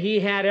He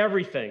had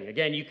everything.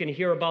 Again, you can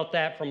hear about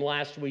that from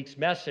last week's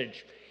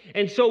message.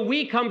 And so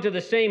we come to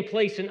the same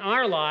place in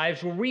our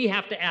lives where we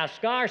have to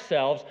ask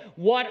ourselves,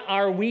 what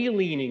are we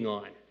leaning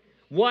on?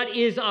 What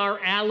is our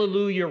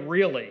alleluia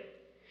really?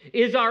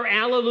 Is our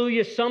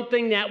alleluia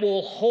something that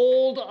will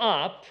hold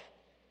up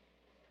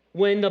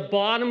when the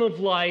bottom of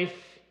life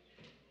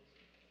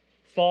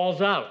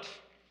falls out?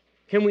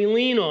 Can we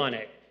lean on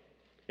it?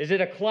 Is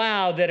it a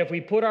cloud that if we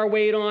put our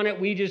weight on it,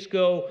 we just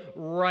go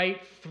right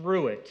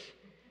through it?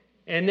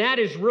 And that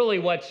is really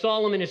what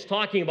Solomon is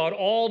talking about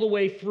all the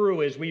way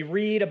through as we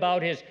read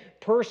about his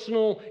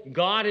personal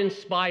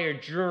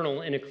God-inspired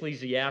journal in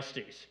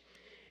Ecclesiastes.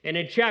 And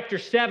in chapter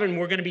 7,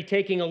 we're going to be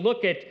taking a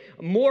look at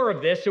more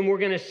of this, and we're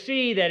going to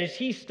see that as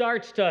he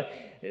starts to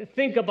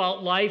think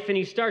about life and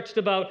he starts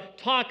to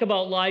talk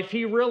about life,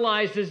 he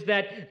realizes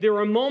that there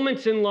are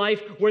moments in life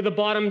where the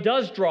bottom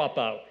does drop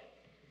out.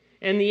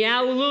 And the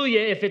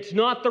alleluia, if it's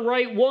not the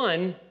right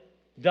one,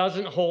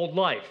 doesn't hold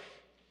life.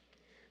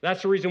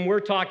 That's the reason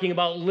we're talking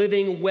about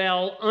living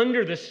well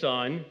under the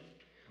sun,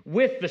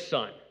 with the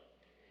sun.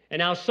 And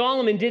now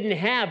Solomon didn't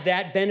have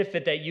that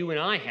benefit that you and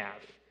I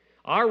have.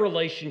 Our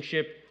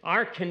relationship,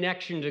 our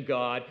connection to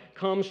God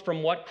comes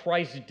from what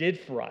Christ did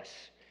for us.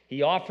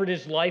 He offered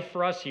his life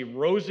for us. He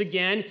rose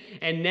again.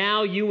 And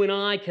now you and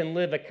I can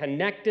live a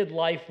connected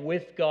life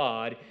with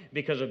God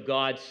because of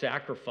God's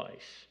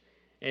sacrifice.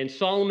 And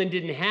Solomon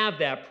didn't have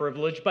that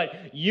privilege,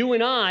 but you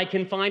and I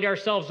can find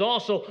ourselves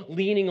also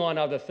leaning on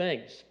other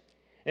things.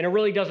 And it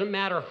really doesn't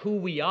matter who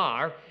we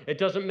are. It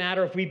doesn't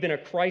matter if we've been a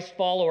Christ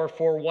follower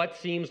for what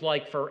seems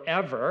like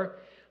forever,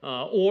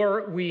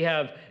 or we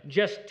have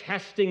just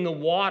testing the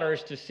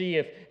waters to see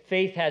if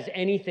faith has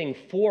anything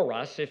for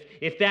us,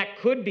 if that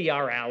could be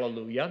our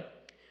alleluia,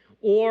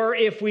 or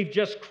if we've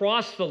just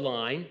crossed the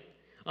line,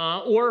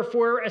 or if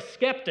we're a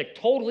skeptic,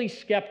 totally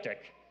skeptic.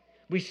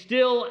 We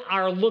still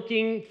are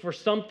looking for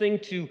something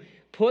to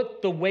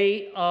put the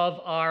weight of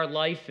our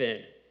life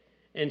in.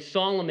 And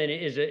Solomon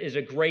is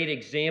a great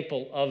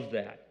example of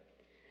that.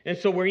 And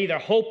so we're either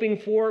hoping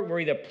for it,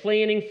 we're either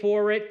planning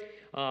for it,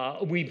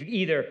 we've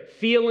either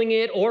feeling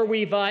it, or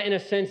we've, in a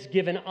sense,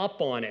 given up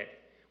on it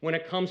when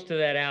it comes to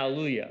that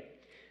alleluia.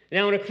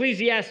 Now, in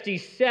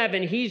Ecclesiastes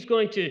 7, he's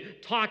going to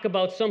talk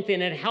about something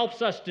that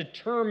helps us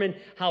determine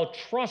how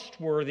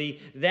trustworthy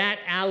that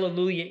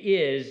alleluia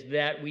is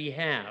that we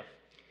have.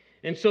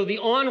 And so the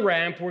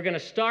on-ramp we're going to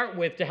start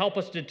with to help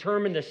us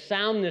determine the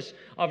soundness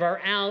of our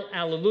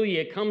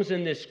alleluia comes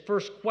in this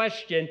first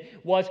question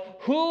was,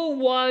 who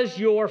was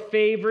your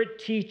favorite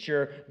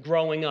teacher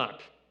growing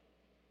up?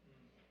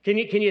 Can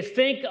you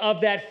think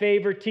of that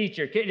favorite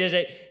teacher? Does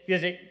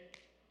it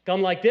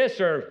come like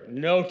this or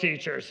no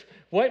teachers?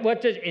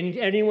 What does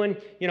anyone,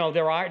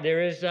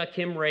 there is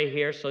Kim Ray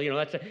here, so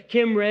that's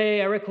Kim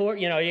Ray, Eric Hort,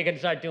 you can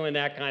start doing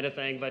that kind of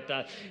thing,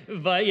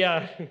 but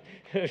yeah.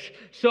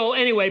 So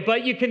anyway,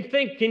 but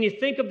can you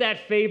think of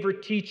that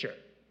favorite teacher?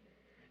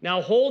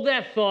 Now hold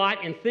that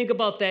thought and think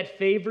about that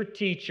favorite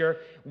teacher,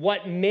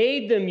 what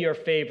made them your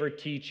favorite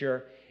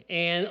teacher,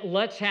 and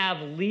let's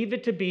have Leave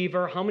It to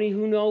Beaver. How many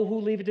who know who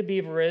Leave It to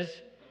Beaver is?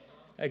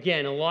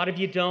 Again, a lot of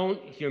you don't.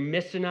 You're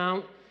missing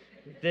out.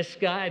 This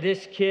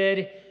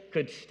kid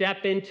could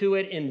step into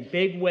it in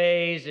big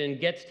ways and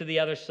gets to the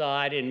other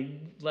side in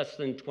less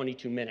than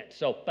 22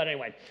 minutes. But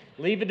anyway,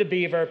 Leave It to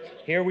Beaver.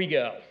 Here we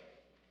go.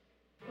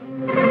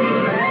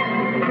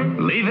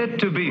 Leave It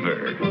to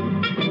Beaver.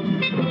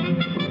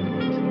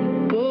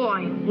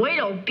 Boy, wait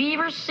till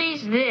Beaver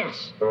sees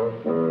this.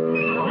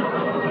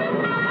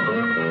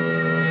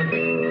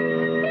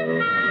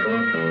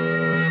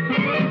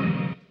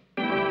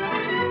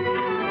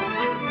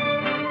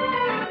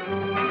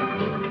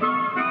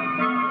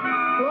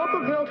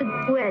 Local girl to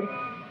wed.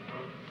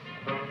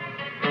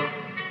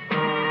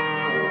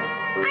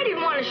 I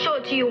didn't want to show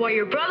it to you while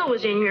your brother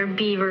was in here,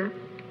 Beaver.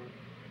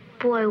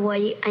 Boy,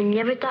 Whitey, I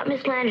never thought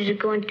Miss Landers would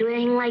go and do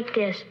anything like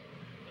this.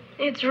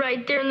 It's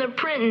right there in the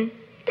printing.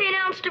 They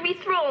announced her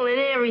betrothal and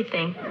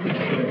everything.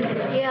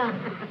 Yeah,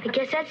 I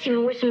guess that's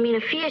even worse than being a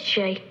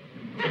fiancé.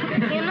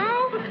 You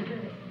know,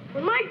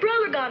 when my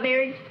brother got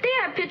married, they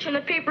had a picture in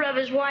the paper of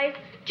his wife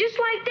just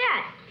like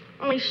that.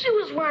 Only she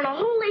was wearing a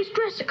whole lace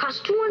dress that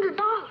cost $200.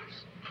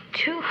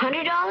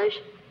 $200?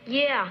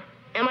 Yeah,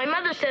 and my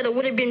mother said it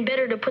would have been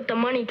better to put the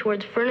money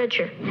towards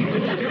furniture.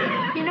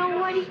 You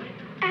know, Whitey,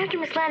 after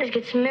Miss Landers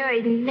gets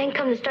married and then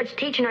comes and starts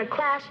teaching our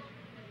class,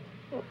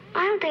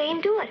 I don't think I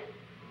can do it.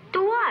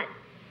 Do what?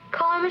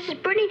 Call her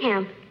Mrs.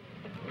 Brittingham.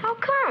 How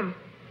come?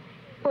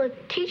 Well, a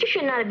teacher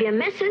should not be a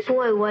Mrs.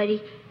 Boy,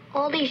 Whitey,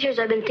 all these years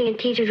I've been thinking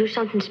teachers were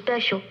something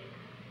special.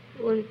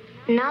 Well,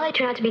 now they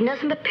turn out to be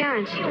nothing but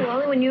parents. Hey,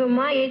 Wally, when you were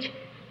my age,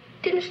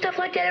 didn't stuff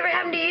like that ever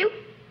happen to you?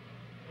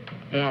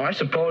 Well, I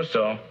suppose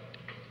so.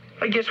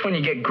 I guess when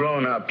you get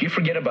grown up, you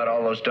forget about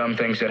all those dumb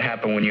things that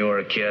happened when you were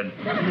a kid.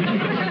 Well,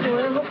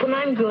 I hope when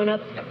I'm grown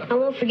up, I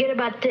won't forget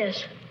about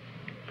this.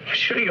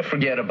 Sure you'll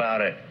forget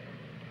about it.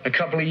 A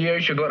couple of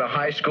years, you'll go to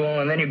high school,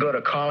 and then you go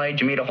to college,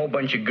 you meet a whole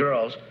bunch of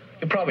girls.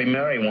 You'll probably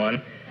marry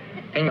one,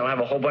 and you'll have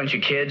a whole bunch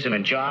of kids and a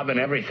job and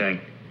everything.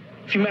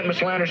 If you met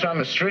Miss Landers on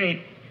the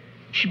street,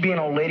 She'd be an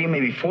old lady,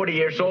 maybe 40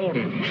 years old,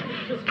 and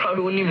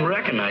probably wouldn't even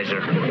recognize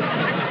her.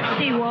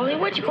 Hey, Wally,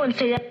 what'd you go and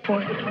say that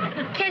for?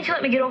 Can't you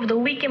let me get over the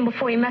weekend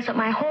before you mess up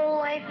my whole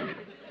life?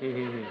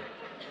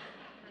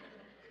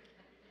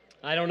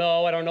 I don't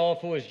know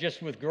if it was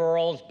just with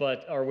girls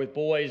or with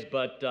boys,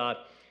 but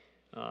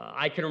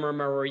I can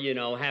remember,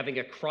 having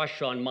a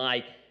crush on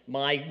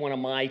one of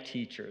my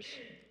teachers.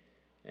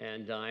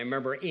 And I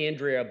remember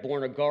Andrea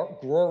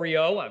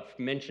Bornagorio. I've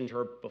mentioned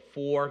her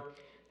before.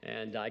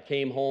 And I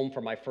came home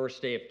for my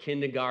first day of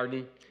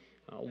kindergarten,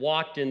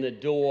 walked in the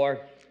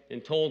door,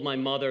 and told my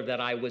mother that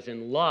I was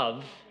in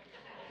love.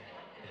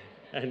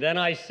 And then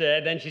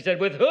she said,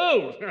 with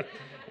who?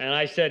 And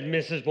I said,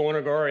 Mrs.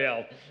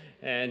 Bornagorio.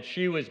 And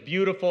she was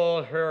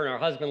beautiful. Her and her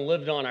husband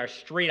lived on our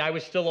street. I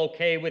was still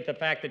okay with the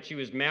fact that she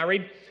was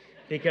married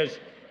because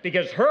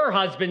her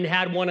husband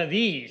had one of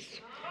these.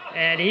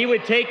 And he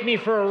would take me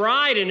for a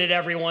ride in it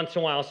every once in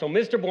a while. So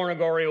Mr.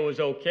 Bornagorio was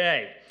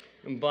okay.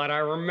 But I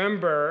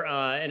remember,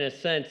 in a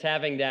sense,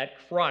 having that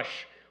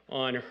crush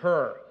on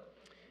her.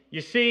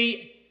 You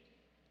see,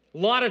 a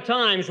lot of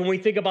times when we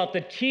think about the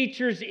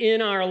teachers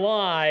in our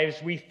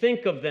lives, we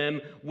think of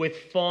them with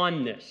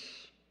fondness,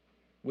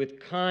 with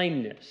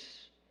kindness.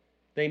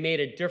 They made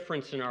a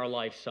difference in our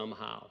life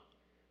somehow.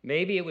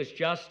 Maybe it was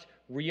just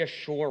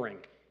reassuring.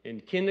 In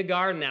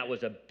kindergarten, that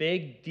was a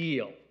big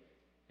deal.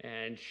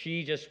 And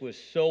she just was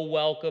so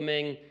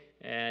welcoming.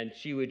 And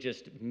she would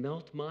just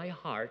melt my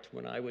heart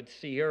when I would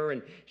see her,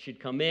 and she'd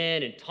come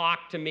in and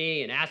talk to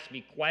me and ask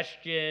me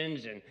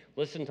questions and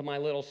listen to my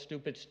little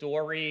stupid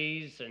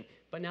stories.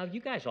 But now you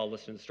guys all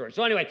listen to the stories.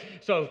 So anyway,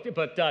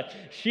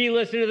 she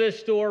listened to the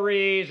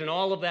stories and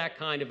all of that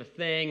kind of a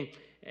thing.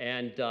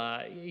 And,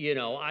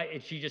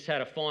 she just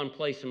had a fond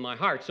place in my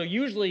heart. So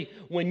usually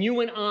when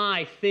you and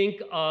I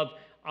think of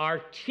our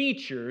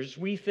teachers,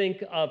 we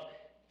think of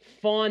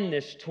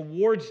fondness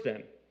towards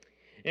them.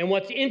 And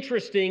what's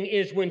interesting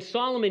is when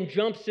Solomon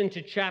jumps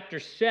into chapter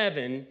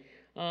 7,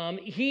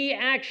 he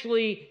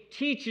actually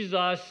teaches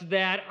us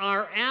that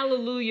our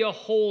alleluia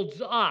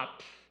holds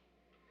up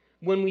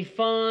when we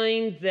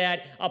find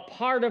that a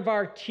part of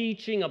our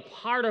teaching, a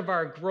part of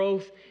our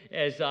growth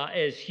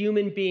as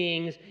human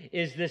beings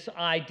is this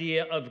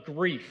idea of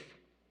grief.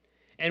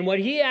 And what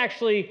he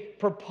actually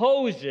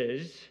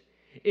proposes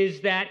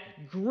is that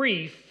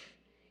grief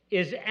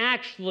is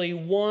actually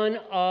one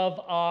of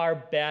our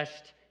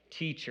best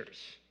teachers.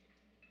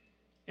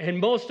 And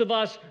most of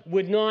us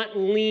would not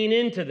lean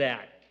into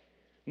that.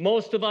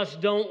 Most of us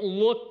don't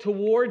look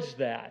towards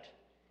that.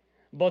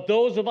 But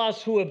those of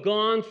us who have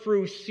gone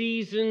through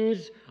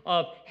seasons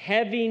of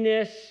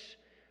heaviness,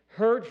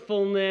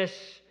 hurtfulness,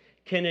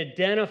 can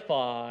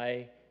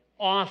identify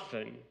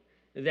often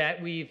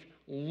that we've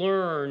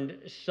learned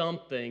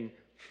something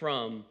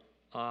from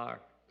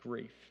our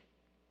grief.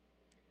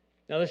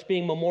 Now, this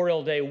being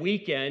Memorial Day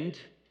weekend,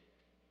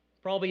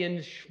 probably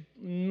a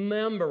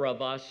number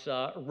of us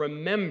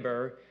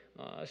remember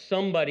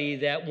somebody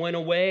that went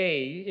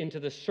away into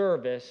the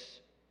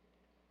service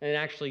and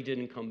actually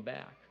didn't come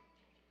back.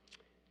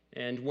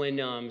 And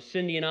when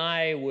Cindy and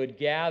I would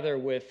gather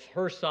with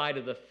her side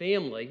of the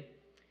family,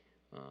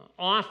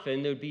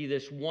 often there would be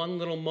this one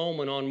little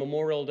moment on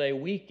Memorial Day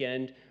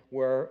weekend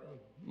where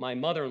my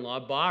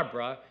mother-in-law,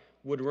 Barbara,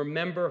 would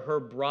remember her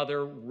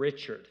brother,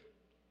 Richard.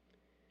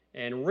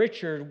 And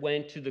Richard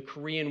went to the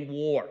Korean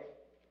War.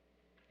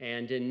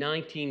 And in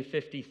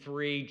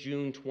 1953,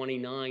 June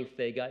 29th,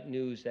 they got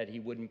news that he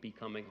wouldn't be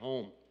coming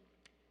home.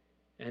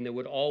 And there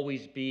would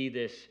always be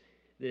this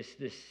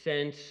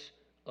sense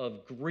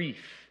of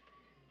grief.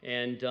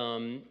 And,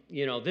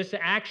 this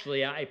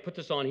actually, I put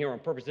this on here on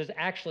purpose, this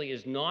actually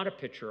is not a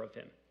picture of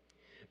him.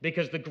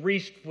 Because the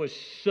grief was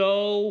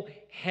so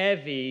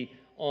heavy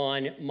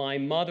on my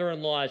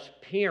mother-in-law's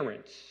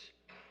parents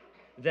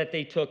that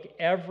they took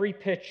every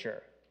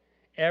picture,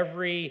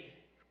 every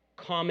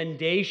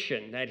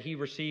commendation that he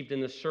received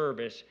in the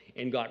service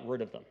and got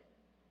rid of them.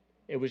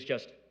 It was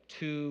just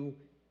too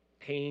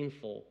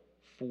painful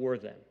for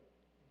them.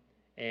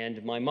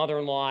 And my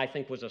mother-in-law, I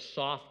think, was a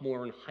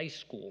sophomore in high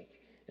school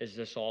as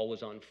this all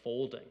was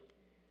unfolding.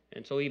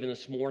 And so even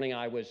this morning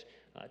I was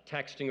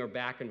texting her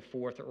back and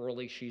forth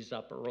early. She's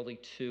up early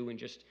too, and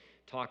just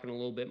talking a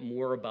little bit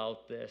more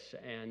about this.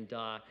 And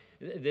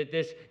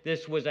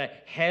this was a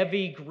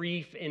heavy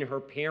grief in her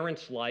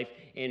parents' life,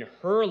 in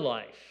her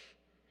life.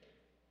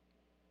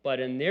 But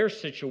in their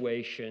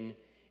situation,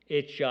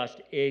 they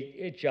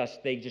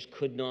just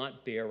could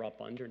not bear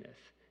up underneath.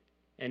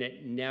 And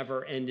it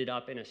never ended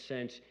up, in a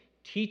sense,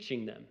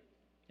 teaching them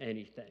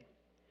anything.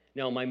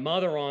 Now, my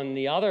mother-in-law on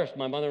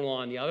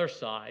the other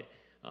side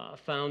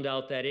found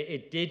out that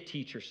it did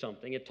teach her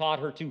something. It taught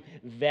her to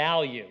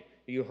value.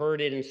 You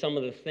heard it in some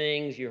of the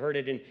things. You heard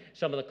it in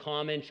some of the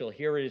comments. You'll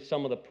hear it in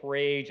some of the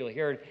parades. You'll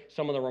hear it in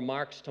some of the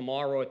remarks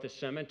tomorrow at the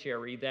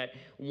cemetery, that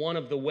one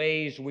of the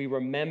ways we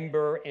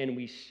remember and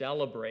we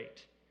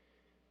celebrate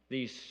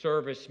these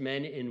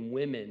servicemen and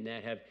women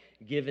that have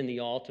given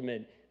the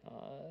ultimate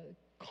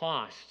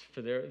cost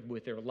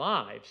with their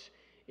lives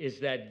is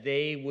that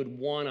they would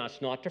want us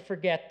not to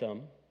forget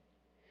them,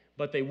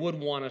 but they would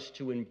want us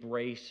to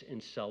embrace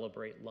and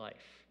celebrate life,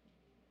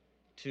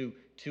 to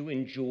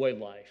enjoy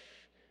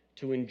life,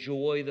 to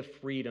enjoy the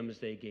freedoms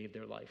they gave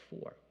their life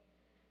for.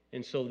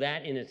 And so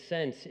that, in a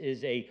sense,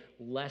 is a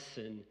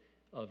lesson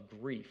of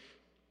grief,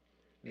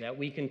 that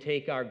we can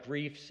take our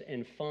griefs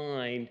and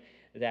find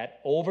that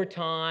over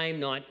time,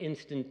 not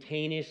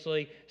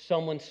instantaneously,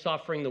 someone's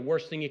suffering, the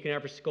worst thing you can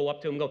ever go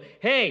up to them and go,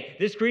 hey,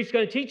 this grief's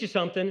going to teach you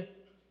something.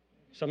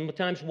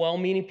 Sometimes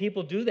well-meaning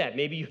people do that.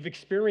 Maybe you've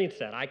experienced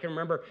that. I can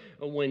remember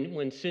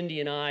when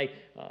Cindy and I,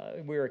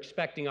 we were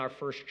expecting our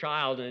first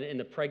child, and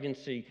the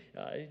pregnancy,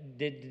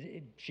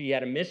 she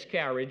had a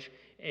miscarriage,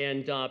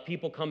 and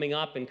people coming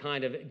up and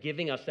kind of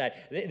giving us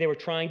that. They were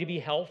trying to be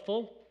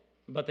helpful,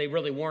 but they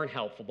really weren't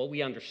helpful, but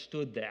we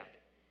understood that.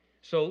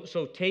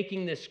 So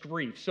taking this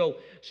grief. So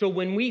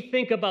when we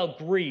think about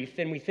grief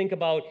and we think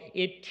about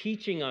it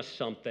teaching us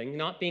something,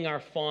 not being our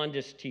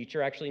fondest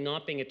teacher, actually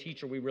not being a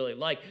teacher we really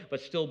like,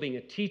 but still being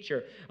a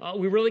teacher,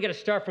 we really got to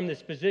start from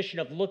this position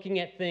of looking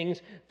at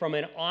things from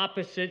an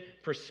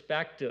opposite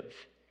perspective.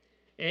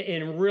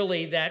 And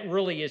really, that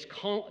really is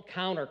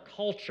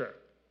counterculture.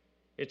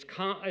 It's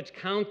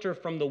counter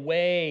from the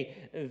way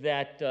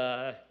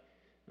that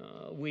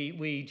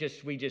we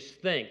just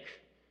think.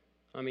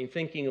 I mean,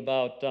 thinking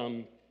about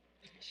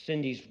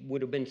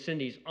would have been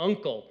Cindy's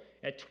uncle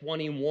at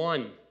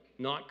 21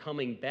 not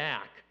coming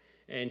back,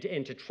 and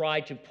to try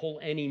to pull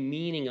any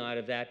meaning out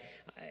of that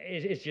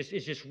is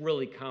just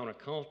really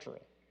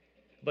countercultural.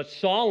 But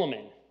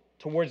Solomon,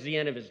 towards the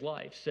end of his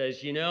life,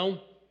 says,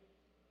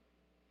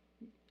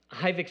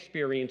 I've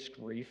experienced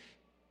grief,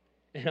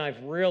 and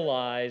I've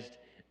realized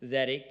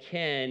that it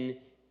can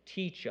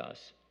teach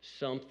us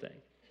something.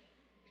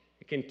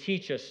 It can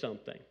teach us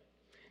something.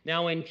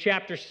 Now, in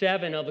chapter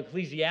 7 of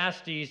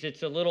Ecclesiastes,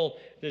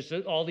 there's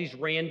all these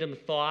random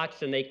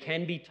thoughts, and they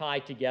can be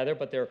tied together,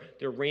 but they're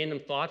random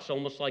thoughts,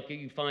 almost like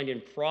you find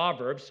in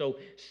Proverbs. So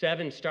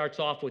 7 starts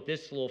off with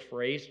this little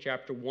phrase,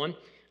 chapter 1.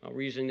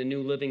 We're using the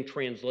New Living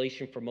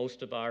Translation for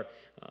most of our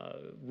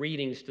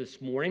readings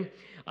this morning.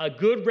 A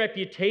good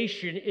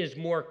reputation is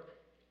more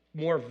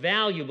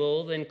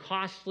valuable than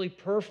costly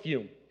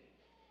perfume.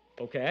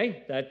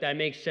 Okay, that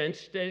makes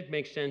sense. It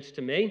makes sense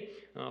to me.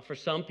 For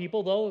some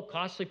people, though,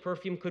 costly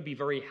perfume could be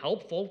very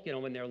helpful,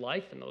 in their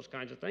life and those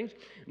kinds of things.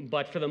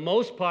 But for the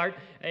most part,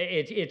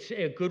 it's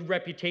a good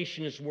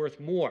reputation is worth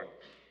more.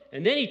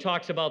 And then he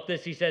talks about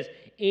this. He says,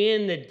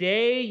 "And the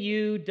day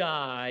you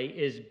die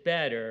is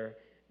better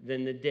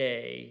than the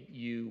day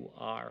you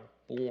are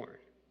born."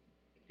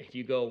 And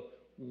you go,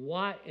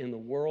 what in the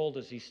world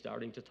is he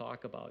starting to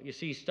talk about? You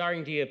see, he's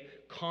starting to give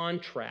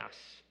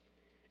contrasts.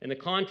 And the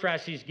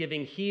contrast he's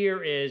giving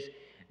here is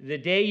the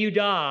day you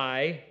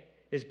die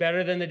is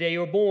better than the day you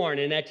were born.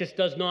 And that just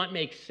does not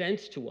make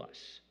sense to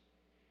us.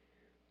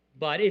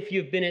 But if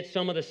you've been at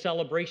some of the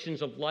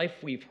celebrations of life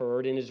we've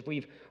heard, and as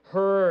we've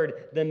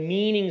heard the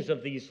meanings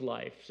of these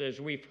lives, as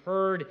we've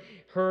heard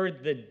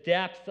the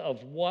depth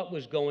of what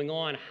was going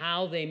on,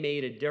 how they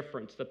made a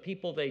difference, the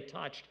people they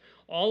touched,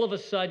 all of a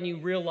sudden you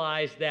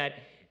realize that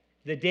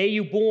the day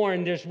you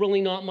born, there's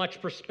really not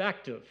much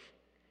perspective.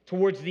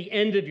 Towards the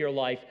end of your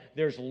life,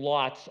 there's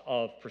lots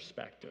of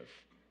perspective.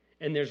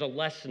 And there's a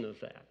lesson of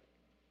that.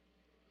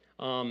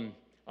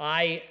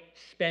 I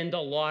spend a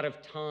lot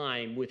of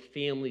time with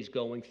families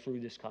going through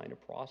this kind of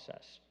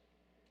process,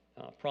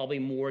 probably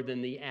more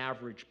than the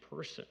average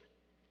person.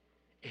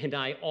 And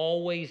I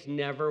always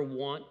never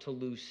want to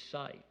lose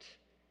sight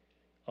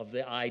of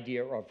the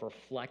idea of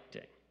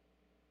reflecting.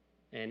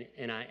 And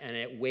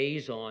it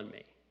weighs on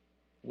me.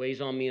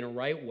 Weighs on me in a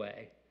right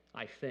way,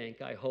 I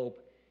think, I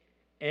hope.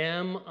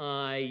 Am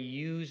I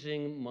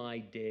using my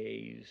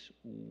days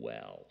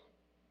well?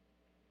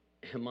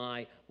 Am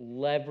I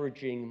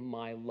leveraging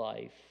my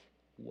life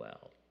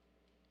well?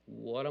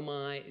 What am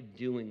I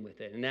doing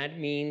with it? And that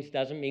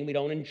doesn't mean we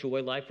don't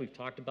enjoy life. We've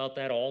talked about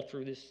that all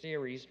through this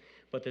series.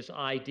 But this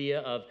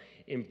idea of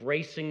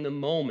embracing the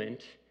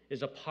moment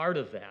is a part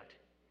of that.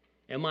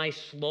 Am I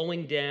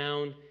slowing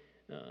down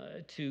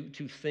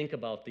to think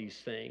about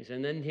these things?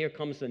 And then here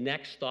comes the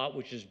next thought,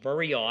 which is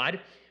very odd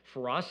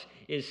for us,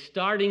 is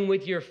starting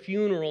with your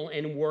funeral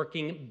and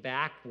working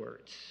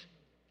backwards.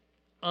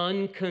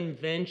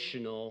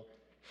 Unconventional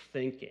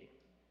thinking.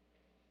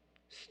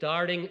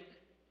 Starting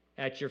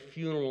at your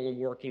funeral and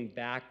working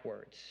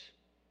backwards.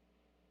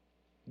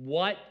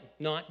 What?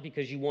 Not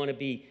because you want to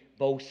be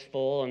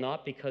boastful and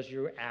not because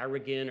you're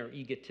arrogant or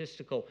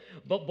egotistical,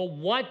 but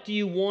what do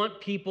you want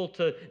people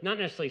to not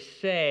necessarily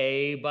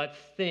say, but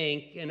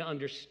think and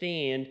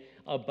understand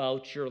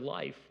about your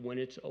life when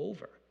it's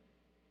over?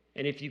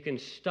 And if you can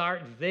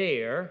start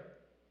there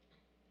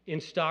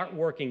and start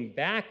working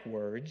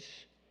backwards,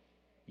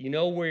 you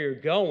know where you're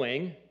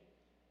going.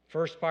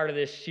 First part of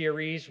this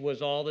series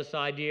was all this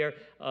idea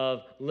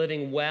of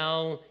living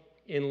well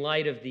in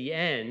light of the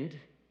end.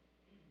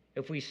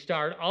 If we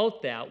start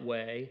out that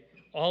way,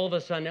 all of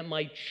a sudden it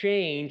might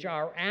change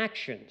our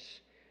actions.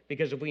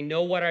 Because if we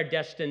know what our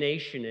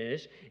destination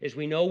is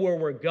we know where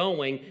we're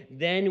going,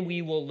 then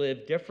we will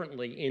live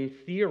differently in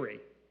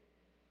theory.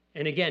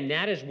 And again,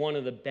 that is one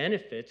of the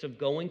benefits of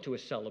going to a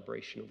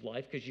celebration of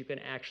life, because you can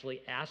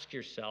actually ask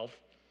yourself,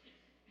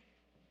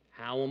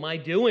 how am I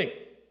doing?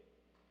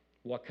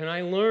 What can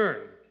I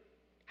learn?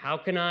 How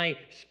can I,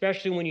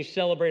 especially when you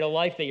celebrate a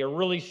life that you're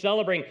really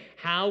celebrating,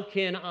 how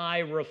can I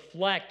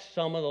reflect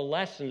some of the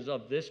lessons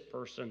of this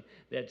person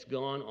that's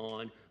gone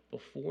on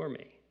before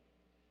me?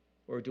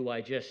 Or do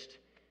I just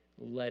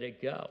let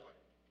it go?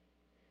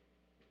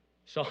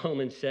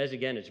 Solomon says,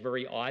 again, it's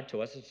very odd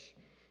to us, it's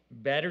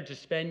better to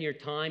spend your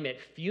time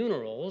at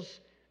funerals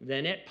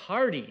than at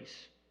parties.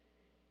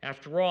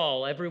 After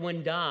all,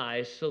 everyone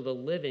dies, so the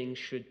living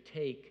should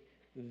take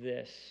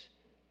this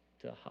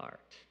to heart.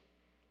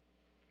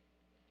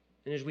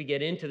 And as we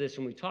get into this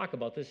and we talk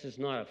about this, is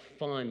not a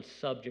fun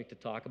subject to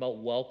talk about.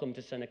 Welcome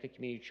to Seneca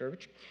Community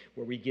Church,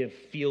 where we give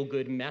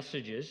feel-good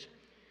messages.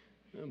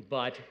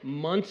 But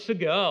months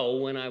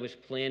ago, when I was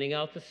planning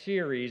out the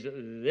series,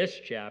 this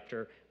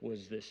chapter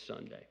was this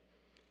Sunday.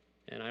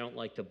 And I don't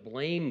like to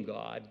blame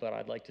God, but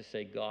I'd like to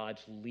say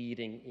God's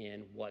leading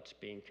in what's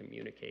being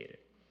communicated.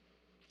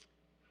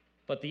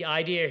 But the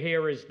idea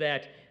here is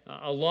that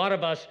a lot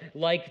of us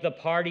like the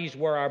parties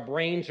where our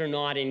brains are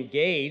not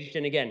engaged.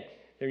 And again,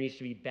 there needs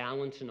to be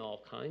balance in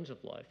all kinds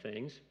of life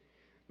things.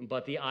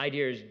 But the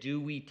idea is,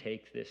 do we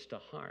take this to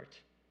heart?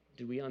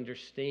 Do we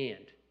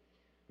understand?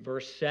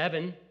 Verse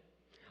 7,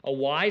 a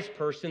wise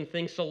person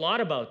thinks a lot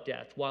about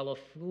death, while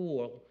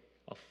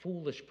a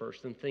foolish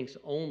person thinks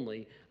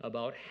only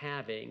about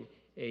having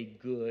a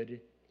good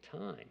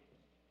time.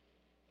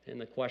 And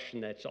the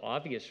question that's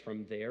obvious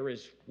from there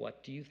is,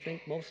 what do you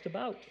think most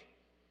about?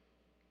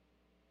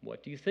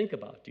 What do you think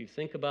about? Do you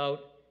think about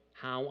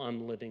how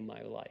I'm living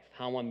my life,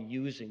 how I'm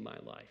using my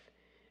life?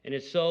 And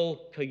it's so,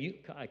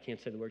 I can't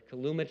say the word,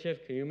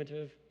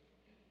 cumulative.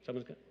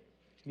 Someone's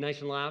nice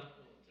and loud?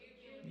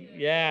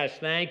 Yes,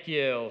 thank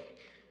you.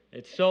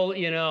 It's so,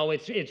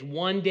 it's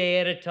one day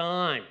at a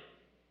time.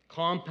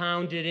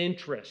 Compounded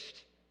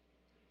interest.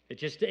 It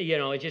just,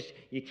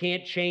 you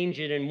can't change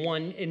it in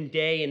one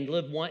day and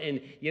live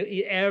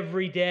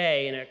every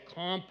day, and it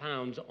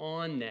compounds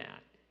on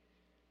that.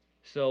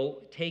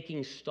 So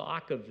taking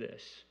stock of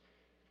this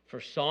for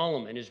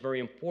Solomon is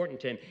very important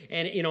to him.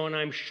 And, and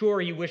I'm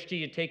sure he wished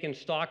he had taken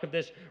stock of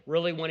this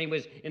really when he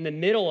was in the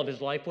middle of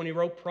his life, when he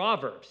wrote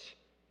Proverbs.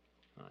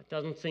 It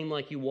doesn't seem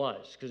like he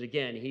was, because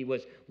again, he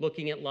was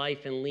looking at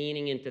life and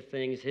leaning into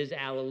things. His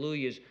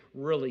alleluias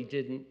really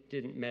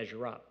didn't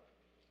measure up.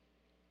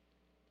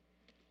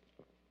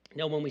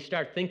 Now, when we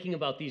start thinking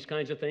about these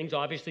kinds of things,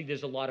 obviously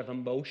there's a lot of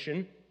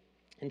emotion.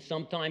 And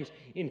sometimes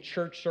in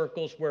church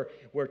circles,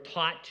 we're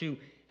taught to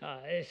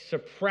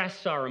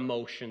suppress our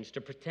emotions,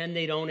 to pretend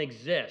they don't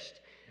exist,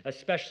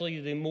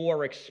 especially the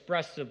more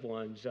expressive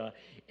ones,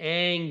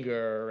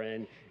 anger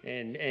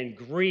and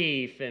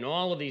grief and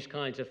all of these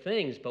kinds of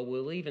things. But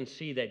we'll even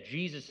see that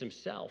Jesus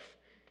himself,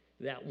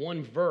 that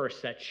one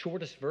verse, that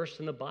shortest verse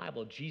in the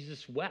Bible,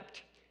 Jesus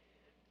wept.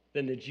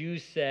 Then the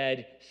Jews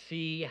said,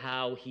 see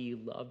how he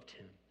loved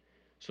him.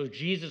 So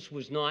Jesus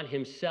was not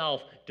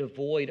himself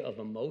devoid of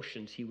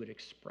emotions. He would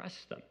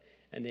express them,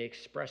 and they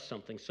express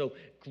something. So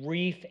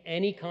grief,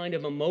 any kind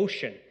of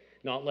emotion,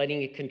 not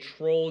letting it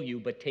control you,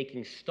 but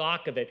taking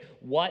stock of it.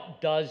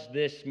 What does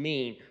this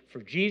mean?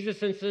 For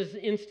Jesus, in this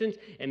instance,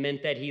 it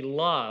meant that he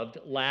loved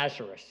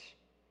Lazarus.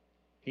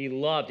 He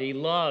loved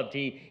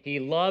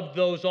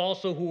those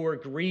also who were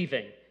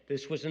grieving.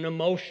 This was an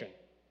emotion.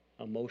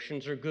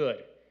 Emotions are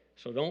good.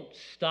 So don't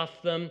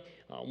stuff them.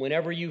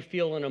 Whenever you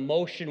feel an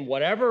emotion,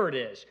 whatever it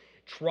is,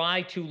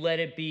 try to let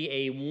it be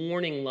a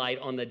warning light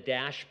on the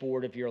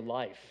dashboard of your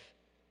life.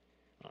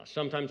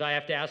 Sometimes I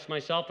have to ask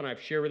myself, and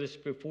I've shared this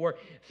before,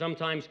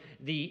 sometimes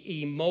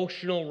the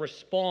emotional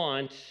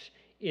response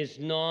is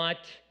not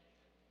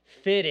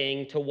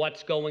fitting to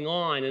what's going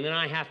on. And then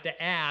I have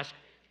to ask,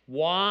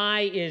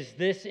 why is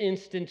this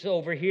instance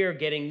over here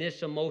getting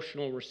this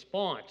emotional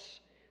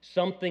response?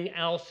 Something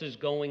else is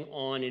going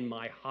on in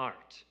my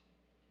heart.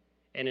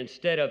 And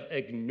instead of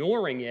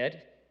ignoring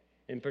it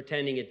and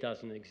pretending it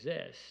doesn't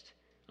exist,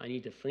 I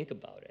need to think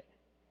about it.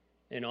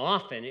 And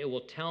often it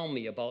will tell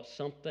me about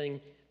something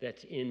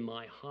that's in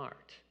my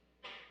heart.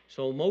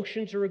 So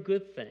emotions are a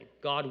good thing.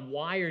 God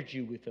wired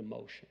you with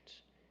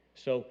emotions.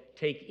 So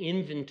take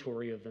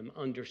inventory of them,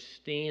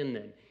 understand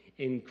them,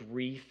 and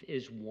grief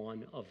is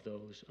one of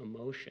those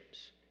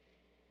emotions.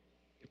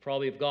 You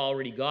probably have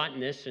already gotten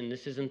this, and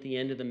this isn't the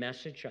end of the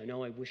message. I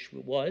know I wish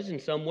it was in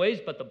some ways,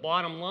 but the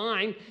bottom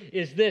line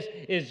is this,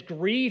 is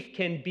grief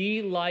can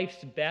be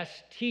life's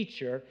best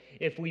teacher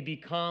if we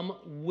become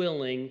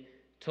willing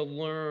to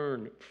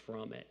learn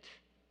from it.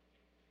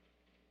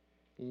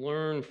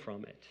 Learn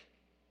from it.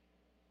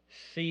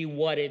 See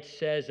what it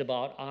says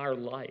about our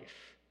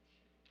life.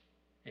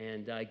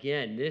 And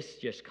again, this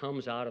just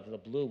comes out of the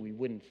blue. We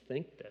wouldn't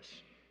think this.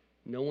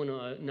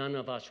 None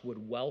of us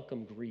would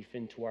welcome grief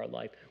into our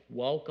life,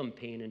 welcome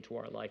pain into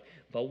our life.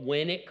 But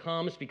when it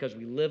comes, because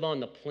we live on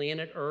the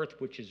planet Earth,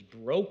 which is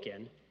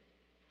broken,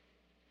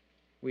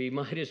 we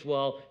might as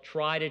well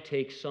try to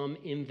take some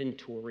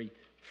inventory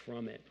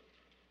from it.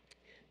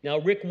 Now,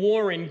 Rick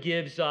Warren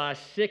gives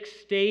 6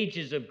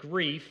 stages of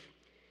grief,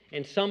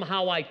 and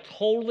somehow I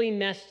totally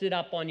messed it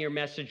up on your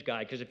message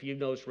guide, because if you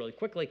notice really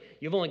quickly,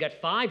 you've only got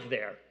 5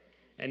 there,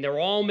 and they're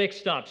all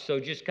mixed up. So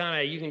you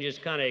can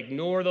just kind of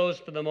ignore those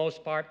for the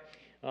most part.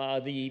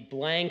 The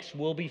blanks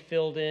will be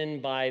filled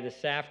in by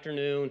this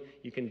afternoon.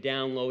 You can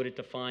download it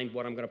to find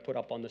what I'm going to put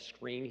up on the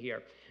screen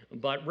here.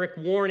 But Rick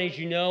Warren, as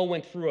you know,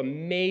 went through a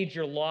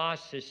major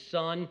loss. His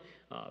son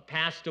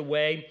passed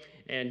away,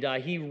 and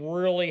he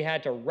really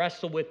had to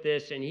wrestle with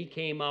this, and he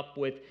came up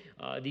with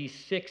these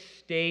 6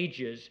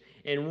 stages.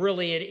 And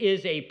really, it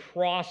is a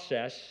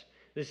process.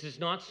 This is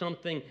not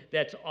something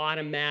that's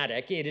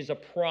automatic. It is a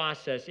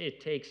process. It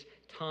takes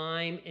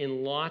time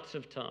and lots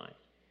of time.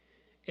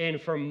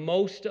 And for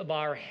most of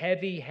our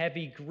heavy,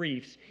 heavy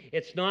griefs,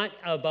 it's not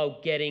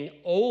about getting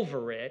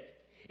over it,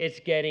 it's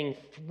getting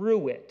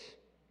through it.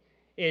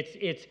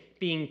 It's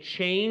being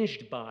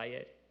changed by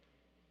it.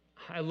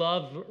 I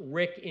love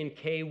Rick and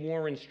Kay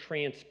Warren's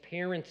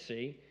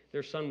transparency.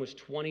 Their son was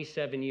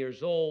 27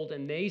 years old,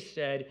 and they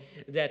said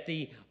that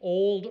the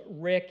old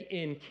Rick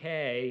and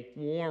Kay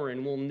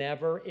Warren will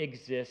never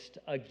exist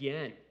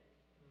again.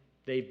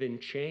 They've been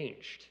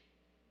changed.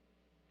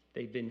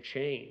 They've been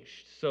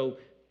changed. So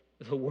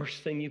the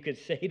worst thing you could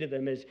say to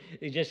them is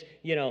just,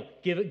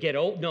 get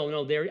old.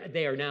 No,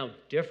 they are now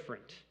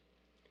different.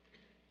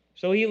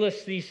 So he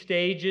lists these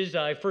stages.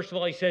 First of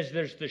all, he says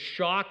there's the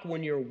shock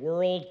when your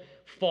world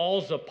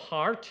falls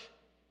apart.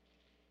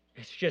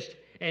 It's just,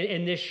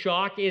 and this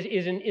shock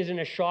isn't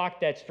a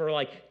shock that's for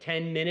like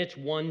 10 minutes,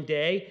 one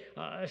day.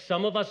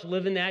 Some of us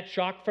live in that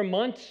shock for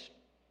months,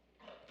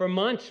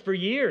 for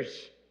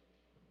years.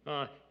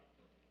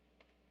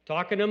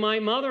 Talking to my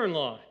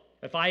mother-in-law,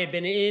 if I had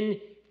been in,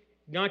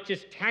 not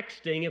just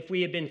texting, if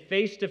we had been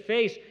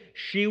face-to-face,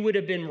 she would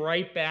have been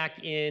right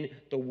back in,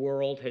 the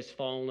world has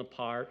fallen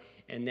apart,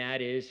 and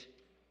that is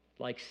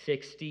like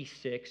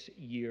 66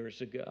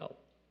 years ago.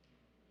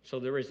 So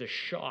there is a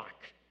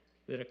shock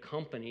that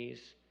accompanies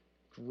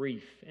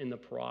grief in the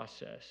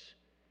process.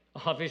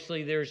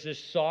 Obviously, there's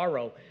this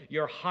sorrow.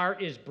 Your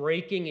heart is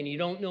breaking, and you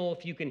don't know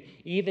if you can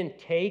even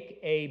take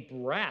a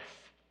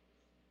breath.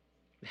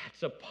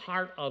 That's a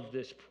part of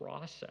this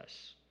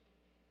process.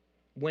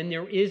 When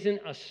there isn't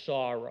a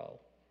sorrow,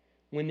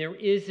 when there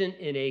isn't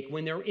an ache,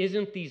 when there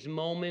isn't these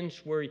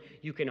moments where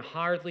you can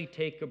hardly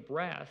take a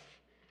breath,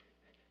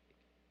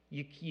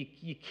 you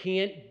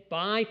can't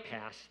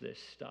bypass this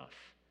stuff.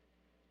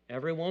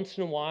 Every once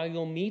in a while,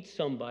 you'll meet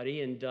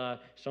somebody, and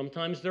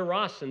sometimes they're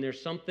us, and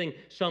there's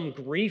some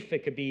grief.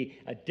 It could be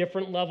a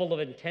different level of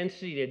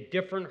intensity, a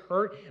different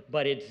hurt,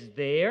 but it's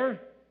there,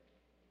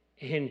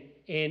 and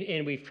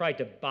we've tried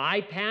to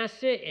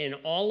bypass it, and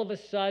all of a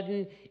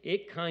sudden,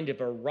 it kind of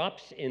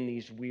erupts in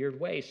these weird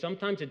ways.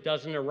 Sometimes it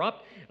doesn't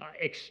erupt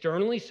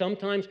externally.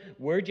 Sometimes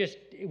we're just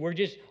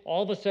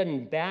all of a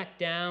sudden back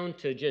down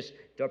to just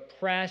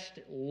depressed,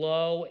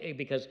 low,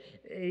 because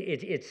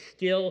it's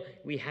still,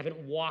 we haven't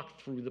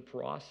walked through the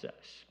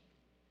process.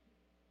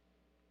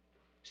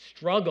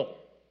 Struggle.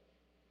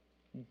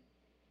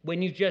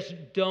 When you just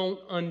don't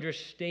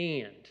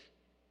understand.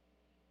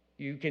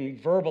 You can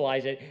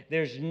verbalize it.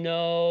 There's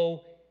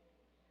no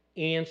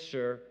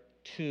answer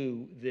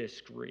to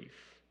this grief.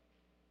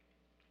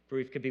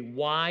 Grief could be,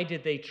 why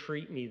did they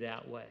treat me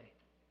that way?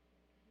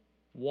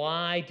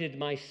 Why did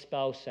my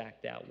spouse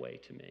act that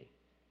way to me?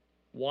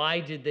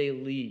 Why did they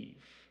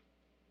leave?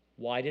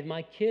 Why did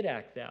my kid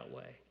act that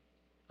way?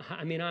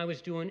 I mean, I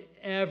was doing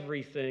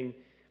everything.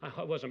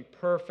 I wasn't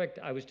perfect.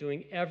 I was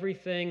doing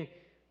everything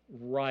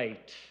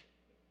right.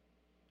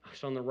 I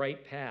was on the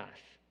right path.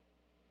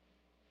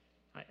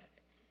 I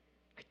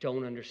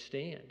don't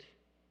understand.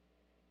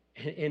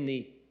 And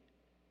the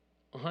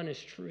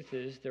honest truth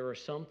is, there are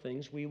some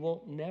things we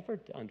will never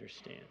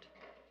understand.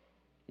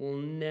 We'll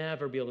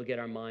never be able to get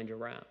our mind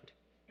around.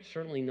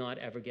 Certainly not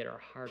ever get our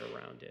heart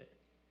around it.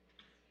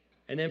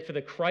 And then for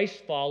the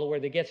Christ follower,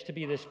 there gets to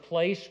be this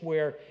place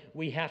where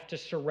we have to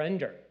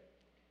surrender.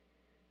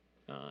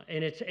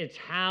 And it's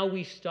how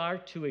we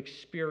start to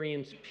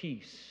experience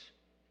peace.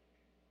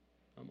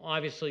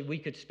 Obviously, we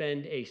could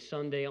spend a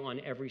Sunday on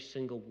every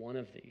single one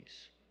of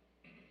these.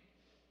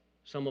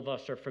 Some of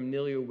us are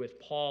familiar with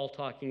Paul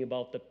talking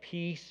about the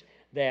peace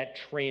that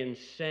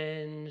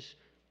transcends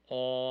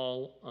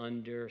all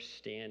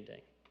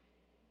understanding.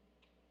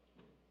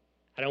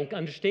 I don't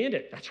understand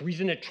it. That's the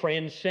reason it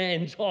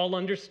transcends all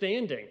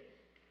understanding.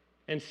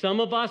 And some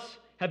of us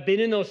have been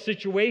in those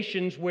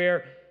situations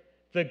where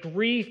the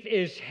grief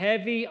is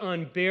heavy,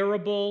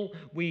 unbearable.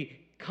 We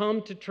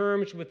come to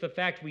terms with the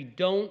fact we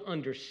don't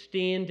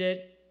understand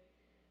it.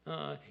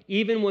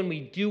 Even when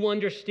we do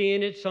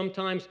understand it,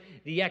 sometimes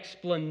the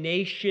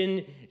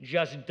explanation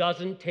just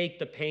doesn't take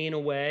the pain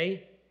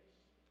away.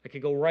 I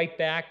could go right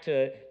back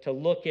to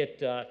look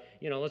at,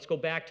 let's go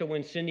back to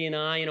when Cindy and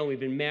I, we've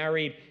been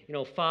married,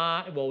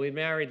 we've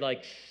married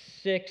like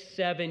 6,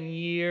 7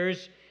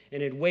 years.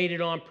 and had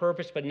waited on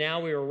purpose, but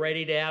now we were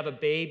ready to have a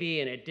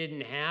baby and it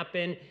didn't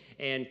happen.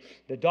 And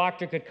the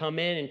doctor could come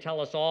in and tell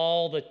us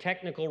all the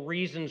technical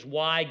reasons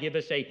why, give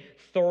us a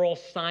thorough,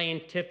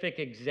 scientific,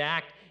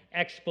 exact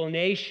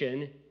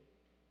explanation.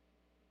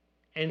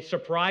 And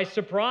surprise,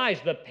 surprise,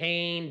 the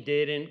pain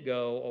didn't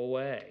go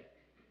away.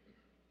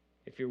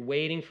 If you're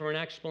waiting for an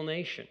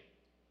explanation,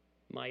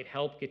 it might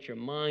help get your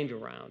mind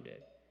around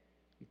it,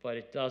 but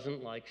it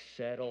doesn't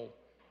settle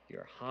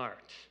your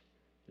heart.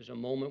 There's a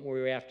moment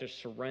where you have to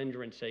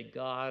surrender and say,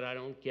 God, I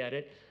don't get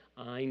it.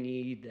 I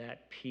need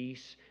that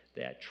peace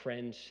that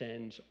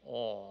transcends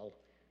all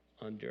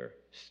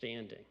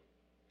understanding.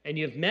 And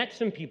you've met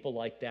some people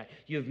like that.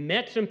 You've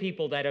met some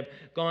people that have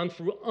gone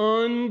through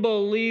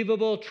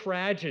unbelievable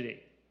tragedy,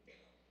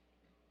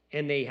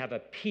 and they have a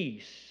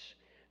peace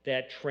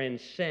that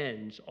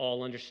transcends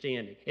all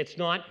understanding. It's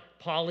not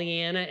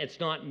Pollyanna. It's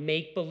not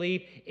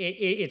make-believe.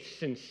 It's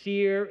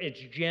sincere.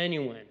 It's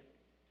genuine.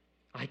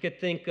 I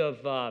could think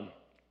of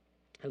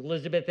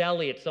Elizabeth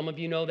Elliot. Some of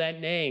you know that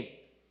name.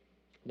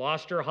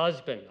 Lost her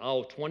husband,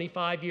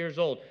 25 years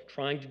old,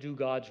 trying to do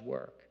God's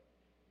work.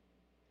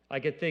 I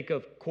could think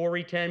of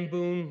Corrie ten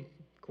Boom.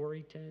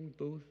 Corrie ten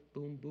Booth?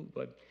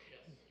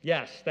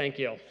 Yes, thank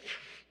you.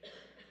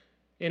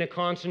 In a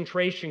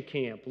concentration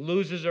camp,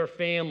 loses her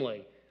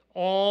family,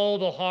 all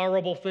the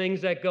horrible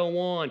things that go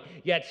on.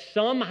 Yet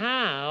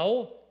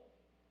somehow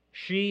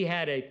she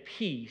had a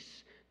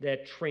peace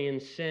that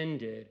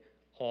transcended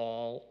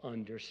all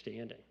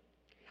understanding.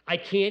 I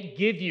can't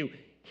give you,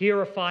 here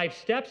are 5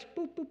 steps,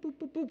 boop, boop, boop,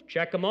 boop, boop,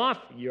 check them off,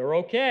 you're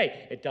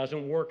okay. It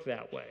doesn't work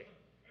that way.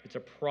 It's a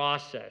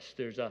process.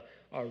 There's a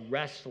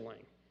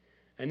wrestling.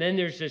 And then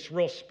there's this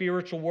real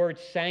spiritual word,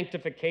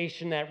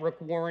 sanctification, that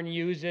Rick Warren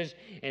uses.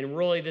 And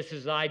really this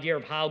is the idea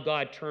of how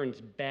God turns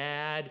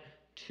bad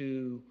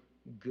to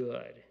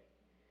good.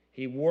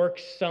 He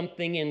works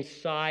something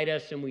inside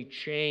us and we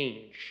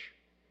change.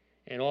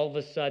 And all of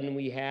a sudden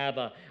we have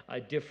a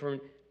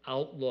different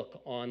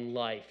outlook on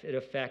life. It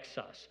affects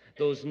us.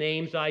 Those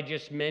names I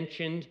just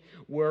mentioned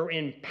were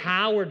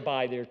empowered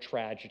by their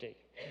tragedy.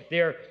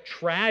 Their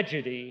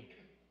tragedy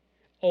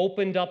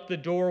opened up the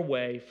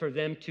doorway for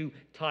them to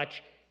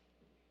touch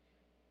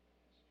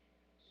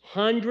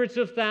hundreds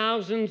of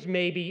thousands,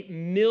 maybe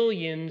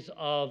millions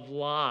of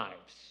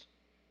lives.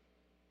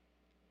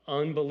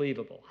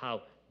 Unbelievable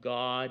how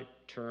God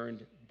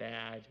turned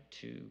bad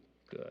to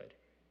good.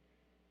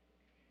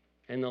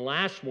 And the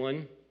last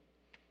one,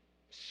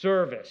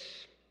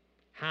 service.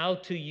 How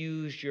to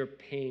use your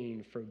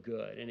pain for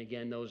good. And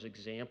again, those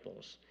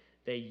examples,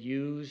 they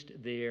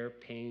used their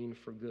pain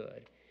for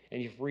good.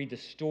 And if you read the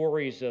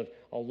stories of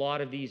a lot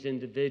of these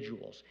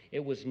individuals,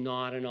 it was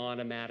not an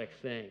automatic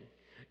thing.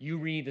 You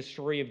read the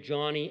story of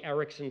Johnny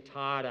Erickson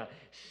Tada,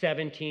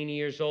 17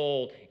 years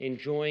old,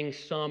 enjoying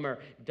summer,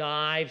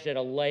 dives at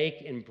a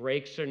lake and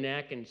breaks her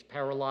neck and is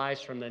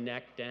paralyzed from the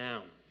neck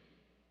down.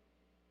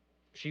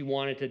 She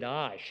wanted to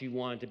die. She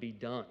wanted to be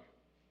done.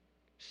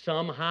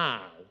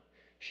 Somehow,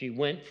 she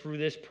went through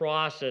this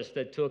process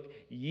that took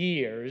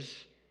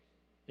years,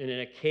 and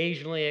then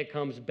occasionally it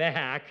comes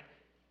back,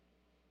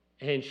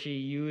 and she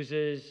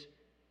uses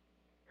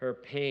her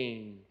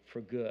pain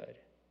for good.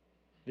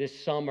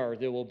 This summer,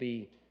 there will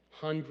be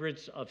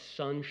hundreds of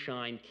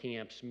sunshine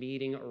camps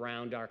meeting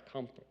around our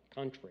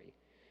country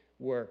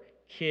where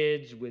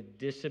kids with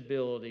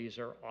disabilities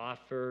are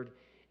offered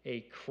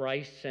a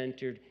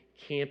Christ-centered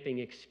camping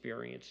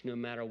experience no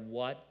matter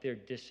what their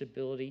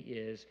disability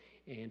is,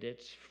 and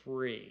it's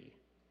free.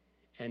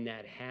 And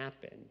that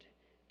happened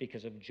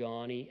because of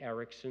Johnny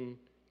Erickson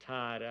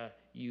Tada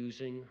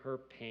using her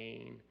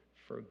pain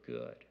for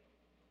good.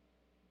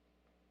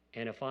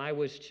 And if I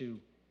was to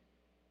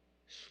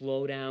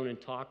slow down and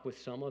talk with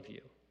some of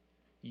you,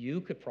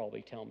 you could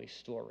probably tell me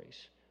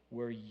stories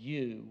where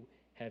you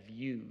have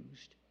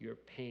used your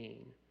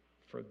pain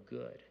for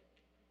good.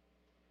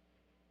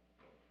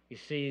 You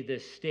see,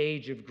 this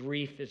stage of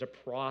grief is a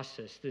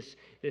process.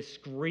 This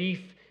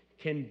grief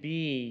can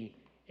be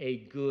a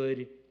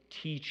good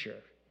teacher.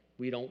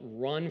 We don't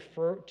run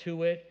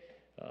to it,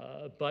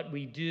 but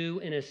we do,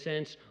 in a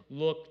sense,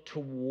 look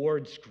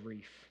towards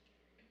grief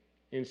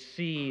and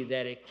see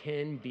that it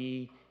can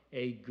be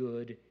a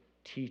good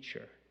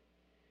teacher.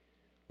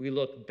 We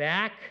look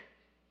back,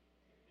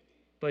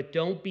 but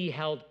don't be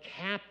held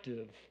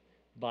captive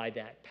by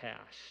that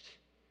past.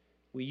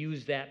 We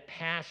use that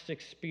past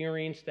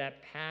experience,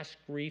 that past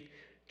grief,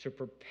 to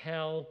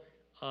propel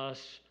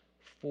us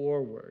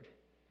forward.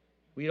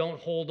 We don't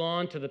hold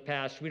on to the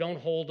past. We don't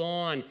hold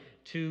on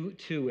to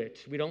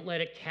it. We don't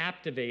let it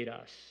captivate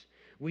us.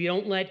 We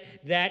don't let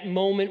that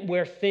moment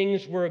where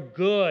things were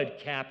good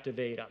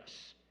captivate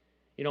us.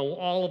 You know,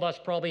 all of us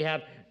probably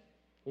have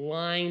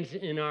lines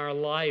in our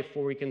life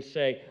where we can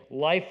say,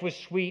 life was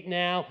sweet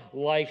now,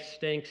 life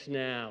stinks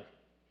now.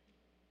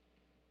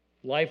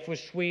 Life was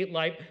sweet.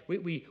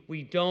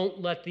 We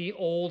don't let the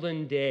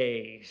olden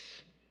days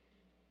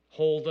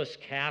hold us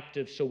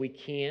captive so we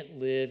can't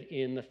live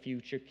in the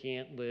future,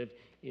 can't live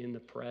in the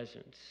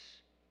present.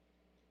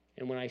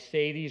 And when I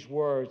say these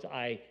words,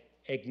 I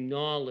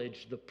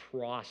acknowledge the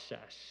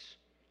process.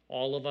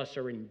 All of us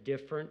are in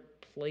different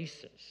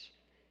places,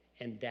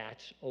 and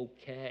that's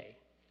okay.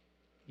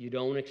 You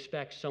don't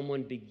expect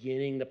someone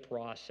beginning the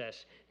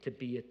process to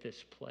be at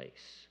this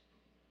place.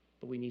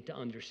 But we need to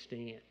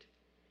understand.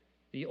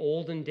 The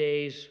olden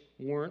days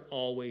weren't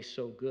always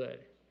so good.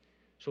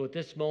 So at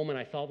this moment,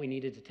 I thought we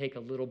needed to take a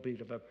little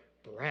bit of a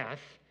breath.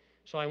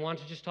 So I want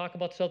to just talk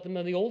about something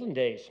of the olden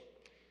days.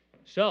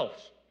 So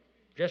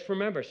just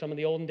remember, some of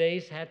the olden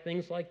days had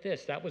things like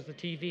this. That was the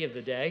TV of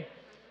the day.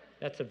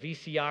 That's a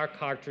VCR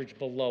cartridge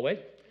below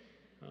it.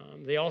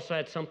 They also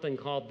had something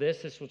called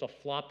this. This was a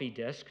floppy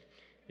disk.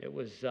 It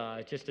was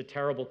just a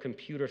terrible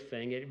computer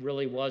thing. It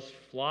really was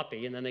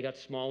floppy, and then they got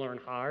smaller and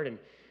hard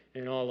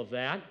and all of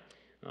that.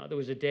 There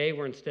was a day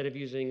where instead of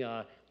using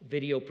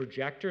video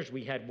projectors,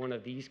 we had one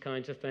of these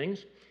kinds of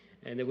things.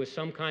 And there was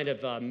some kind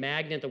of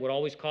magnet that would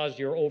always cause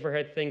your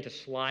overhead thing to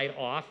slide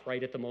off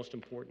right at the most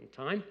important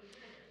time.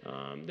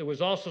 There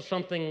was also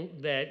something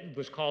that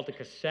was called a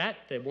cassette,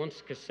 that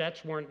once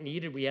cassettes weren't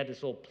needed, we had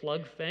this little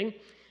plug thing,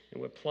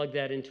 and we'd plug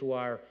that into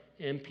our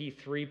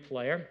MP3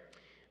 player.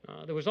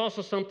 There was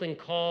also something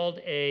called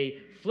a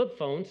flip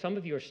phone. Some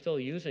of you are still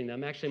using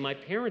them. Actually, my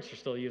parents are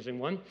still using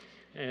one.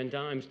 And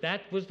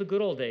that was the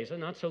good old days,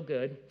 not so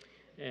good.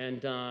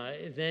 And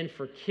then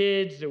for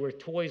kids, there were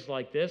toys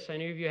like this.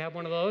 Any of you have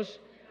one of those?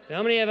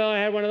 How many of you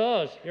had one of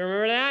those? You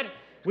remember that?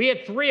 We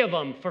had 3 of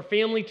them for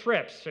family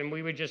trips, and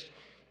we would just,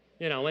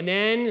 and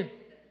then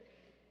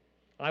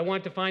I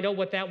wanted to find out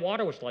what that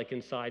water was like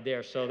inside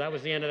there, so that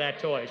was the end of that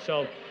toy.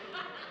 So,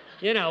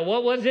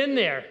 what was in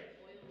there?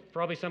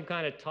 Probably some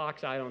kind of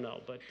tox, I don't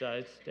know, but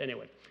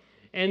anyway.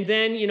 And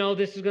then,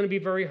 this is going to be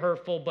very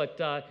hurtful,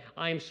 but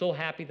I am so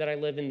happy that I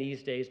live in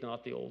these days,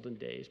 not the olden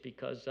days,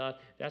 because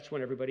that's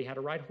when everybody had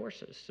to ride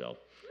horses. So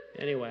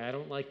anyway, I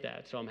don't like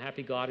that. So I'm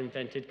happy God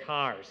invented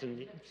cars.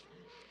 And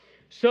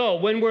so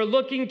when we're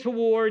looking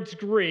towards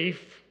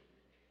grief,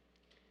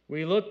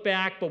 we look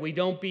back, but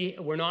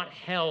we're not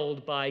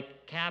held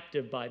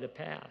captive by the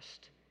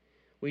past.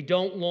 We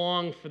don't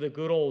long for the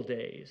good old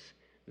days.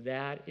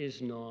 That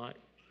is not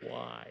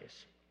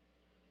wise.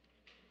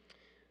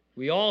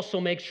 We also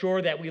make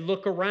sure that we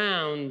look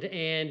around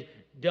and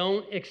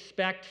don't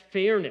expect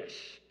fairness.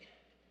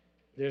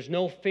 There's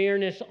no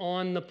fairness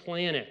on the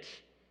planet.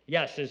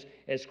 Yes,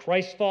 as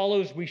Christ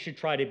follows, we should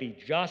try to be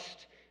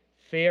just,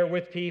 fair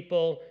with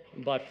people,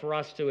 but for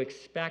us to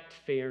expect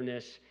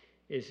fairness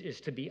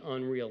is to be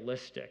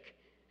unrealistic.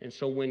 And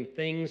so when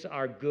things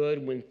are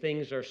good, when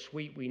things are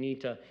sweet, we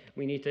need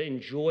to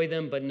enjoy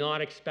them, but not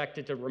expect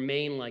it to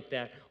remain like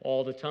that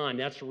all the time.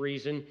 That's the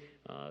reason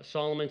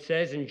Solomon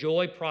says,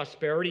 enjoy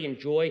prosperity,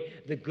 enjoy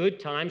the good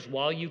times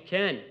while you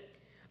can.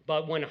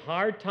 But when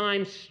hard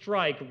times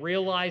strike,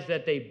 realize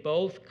that they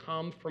both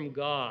come from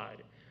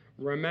God.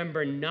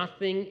 Remember,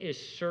 nothing is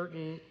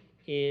certain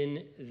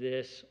in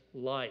this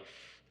life.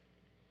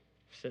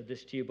 I've said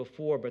this to you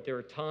before, but there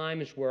are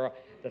times where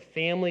the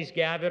family's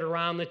gathered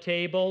around the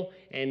table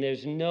and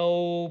there's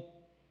no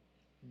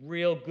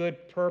real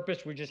good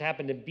purpose. We just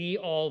happen to be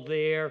all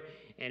there.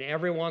 And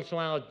every once in a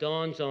while it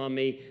dawns on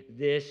me,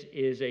 this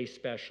is a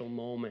special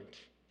moment.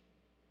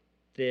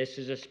 This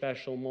is a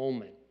special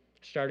moment.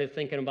 Started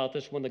thinking about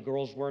this when the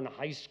girls were in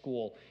high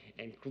school,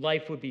 and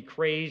life would be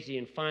crazy,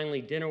 and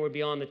finally dinner would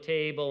be on the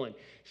table, and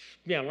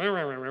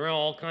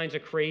all kinds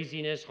of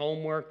craziness,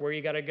 homework, where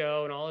you got to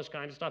go, and all this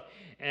kind of stuff.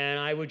 And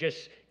I would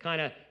just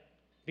kind of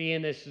be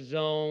in this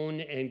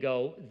zone and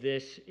go,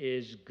 this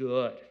is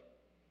good.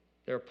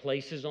 There are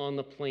places on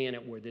the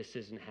planet where this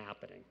isn't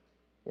happening,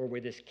 or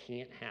where this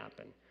can't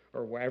happen,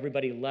 or where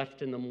everybody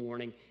left in the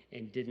morning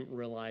and didn't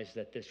realize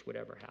that this would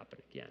ever happen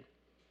again.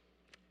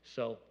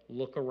 So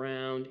look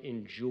around,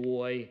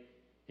 enjoy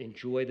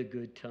the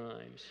good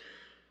times.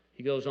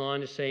 He goes on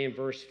to say in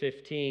verse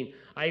 15,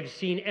 I've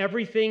seen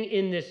everything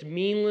in this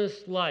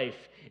meaningless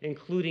life,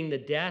 including the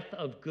death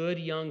of good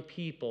young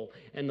people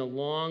and the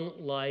long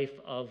life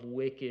of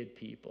wicked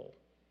people.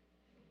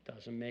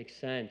 Doesn't make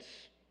sense.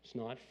 It's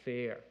not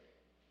fair.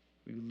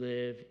 We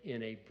live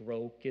in a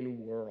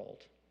broken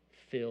world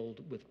filled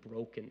with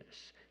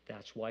brokenness.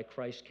 That's why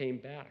Christ came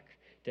back,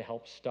 to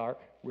help start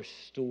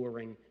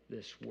restoring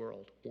this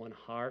world, one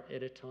heart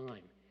at a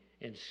time.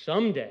 And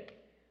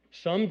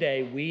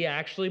someday we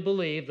actually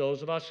believe,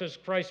 those of us as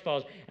Christ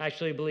followers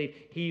actually believe,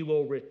 he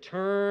will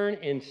return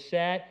and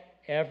set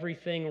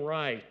everything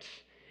right.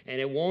 And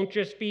it won't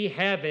just be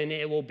heaven,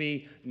 it will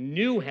be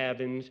new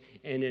heavens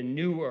and a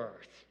new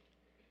earth,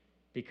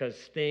 because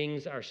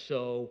things are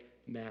so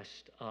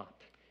messed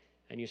up.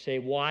 And you say,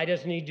 why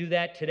doesn't he do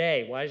that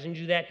today? Why doesn't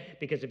he do that?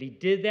 Because if he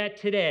did that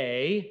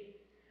today,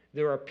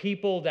 there are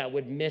people that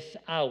would miss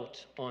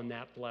out on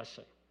that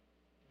blessing.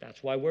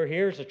 That's why we're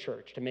here as a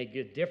church, to make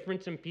a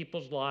difference in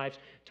people's lives,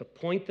 to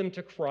point them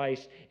to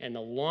Christ. And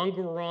the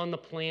longer we're on the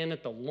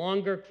planet, the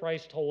longer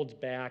Christ holds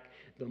back,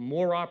 the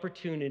more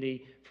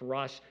opportunity for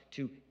us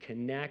to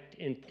connect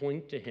and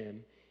point to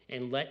him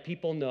and let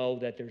people know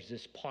that there's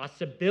this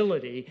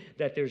possibility,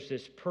 that there's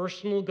this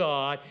personal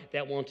God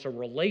that wants a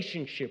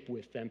relationship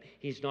with them.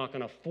 He's not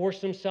going to force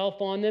himself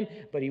on them,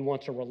 but he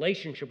wants a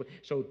relationship.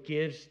 So it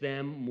gives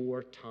them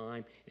more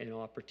time and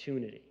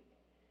opportunity.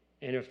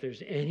 And if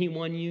there's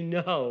anyone you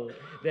know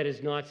that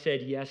has not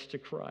said yes to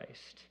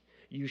Christ,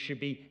 you should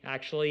be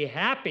actually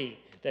happy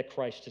that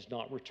Christ has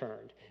not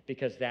returned,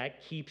 because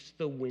that keeps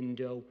the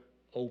window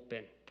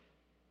open.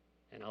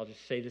 And I'll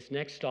just say this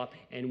next stop.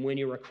 And when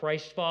you're a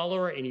Christ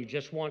follower and you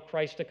just want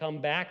Christ to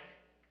come back,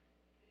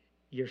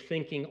 you're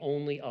thinking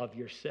only of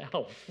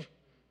yourself.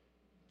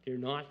 You're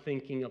not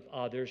thinking of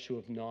others who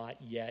have not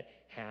yet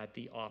had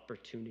the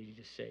opportunity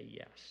to say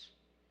yes.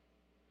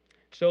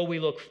 So we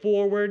look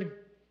forward,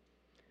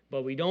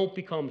 but we don't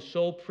become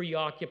so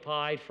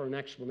preoccupied for an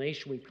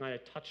explanation. We've kind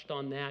of touched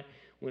on that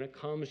when it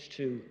comes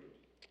to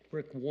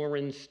Rick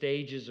Warren's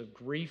stages of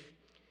grief.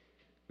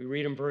 We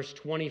read in verse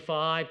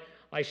 25,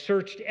 I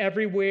searched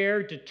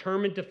everywhere,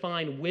 determined to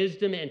find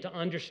wisdom and to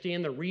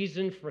understand the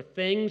reason for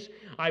things.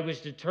 I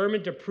was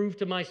determined to prove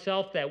to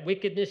myself that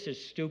wickedness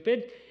is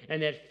stupid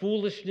and that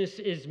foolishness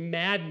is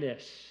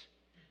madness.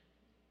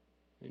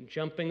 And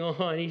jumping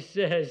on, he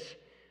says,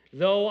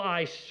 though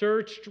I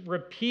searched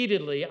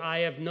repeatedly, I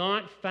have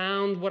not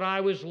found what I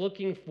was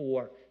looking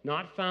for,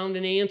 not found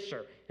an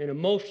answer, an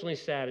emotionally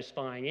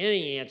satisfying,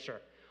 any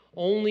answer.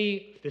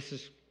 Only, this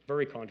is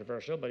very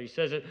controversial, but he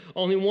says it,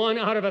 only 1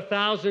 out of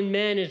 1,000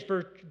 men is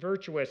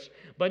virtuous,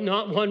 but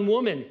not one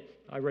woman.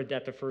 I read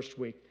that the first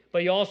week.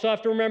 But you also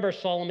have to remember,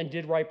 Solomon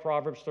did write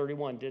Proverbs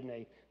 31, didn't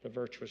he? The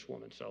virtuous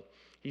woman. So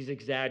he's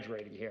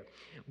exaggerating here.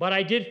 But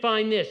I did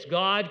find this.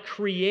 God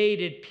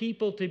created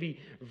people to be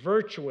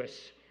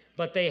virtuous,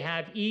 but they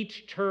have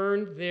each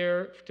turned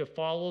to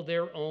follow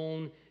their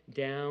own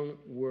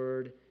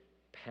downward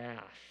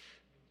path.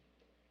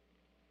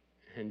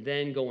 And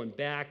then going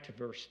back to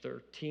verse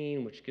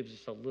 13, which gives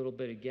us a little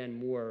bit, again,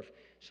 more of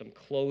some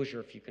closure,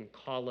 if you can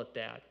call it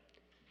that.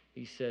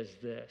 He says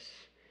this,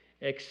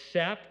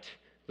 accept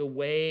the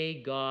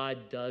way God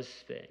does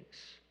things,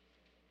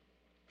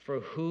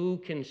 for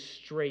who can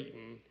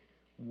straighten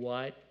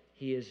what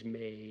he has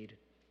made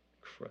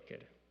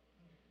crooked?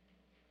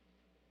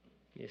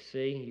 You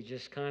see, you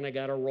just kind of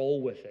got to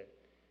roll with it.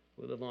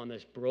 We live on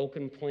this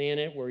broken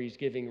planet where he's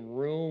giving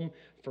room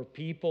for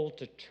people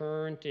to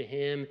turn to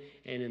him.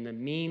 And in the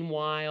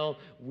meanwhile,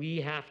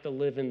 we have to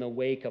live in the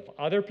wake of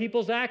other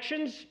people's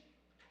actions,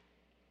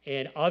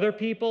 and other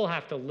people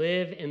have to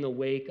live in the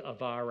wake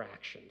of our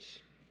actions.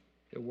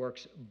 It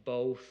works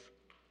both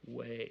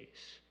ways.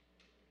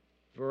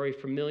 Very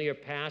familiar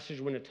passage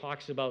when it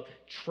talks about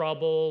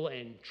trouble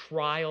and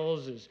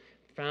trials is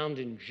found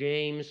in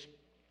James.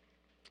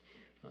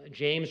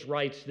 James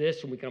writes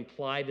this, and we can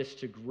apply this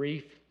to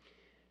grief.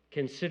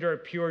 Consider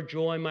it pure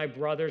joy, my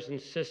brothers and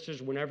sisters,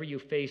 whenever you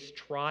face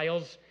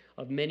trials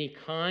of many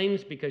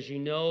kinds, because you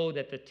know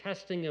that the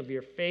testing of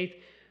your faith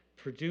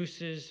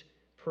produces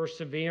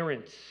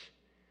perseverance.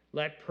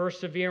 Let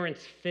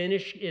perseverance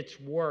finish its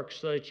work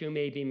so that you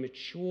may be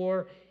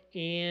mature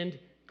and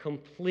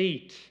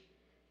complete,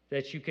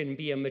 that you can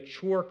be a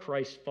mature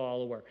Christ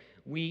follower.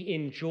 We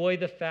enjoy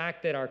the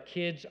fact that our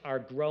kids are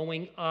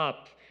growing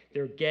up.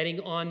 They're getting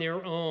on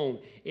their own.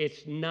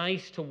 It's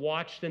nice to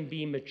watch them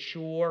be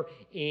mature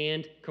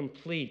and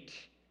complete.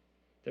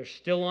 They're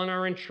still on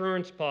our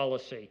insurance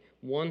policy,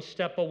 one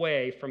step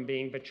away from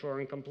being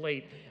mature and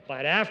complete.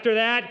 But after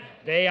that,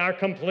 they are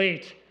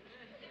complete.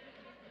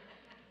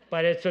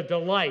 But it's a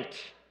delight.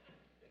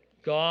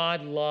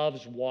 God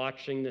loves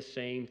watching the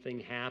same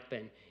thing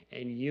happen.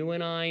 And you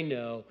and I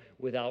know,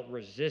 without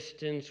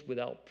resistance,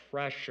 without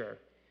pressure,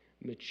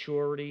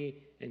 maturity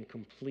and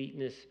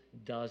completeness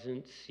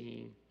doesn't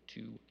seem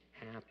to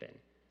happen.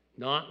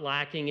 Not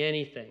lacking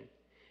anything.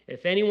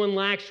 If anyone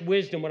lacks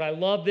wisdom, what I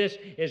love this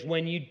is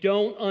when you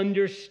don't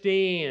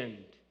understand,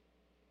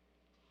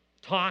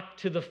 talk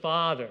to the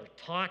Father,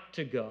 talk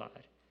to God.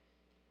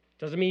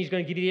 Doesn't mean he's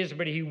going to give you the answer,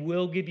 but he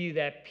will give you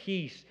that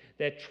peace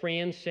that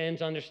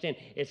transcends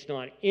understanding. It's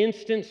not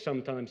instant,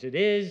 sometimes it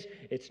is.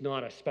 It's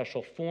not a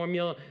special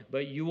formula,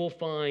 but you will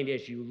find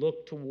as you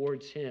look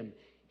towards him,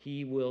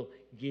 he will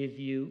give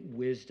you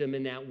wisdom,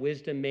 and that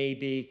wisdom may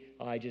be,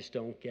 I just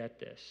don't get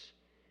this.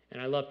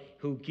 And I love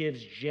who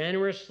gives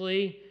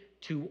generously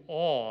to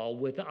all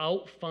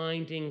without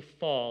finding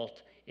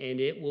fault, and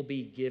it will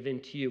be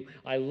given to you.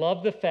 I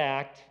love the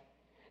fact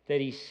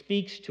that he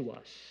speaks to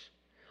us.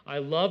 I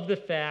love the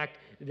fact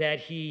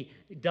that he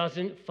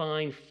doesn't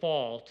find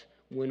fault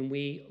when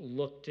we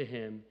look to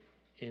him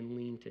and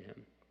lean to him.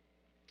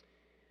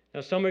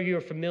 Now, some of you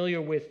are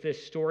familiar with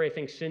this story. I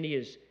think Cindy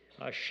has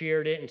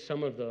shared it in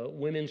some of the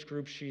women's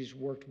groups she's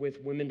worked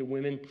with, Women to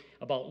Women,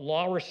 about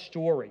Laura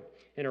Story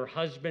and her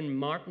husband,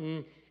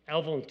 Martin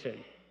Elvington.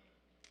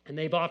 And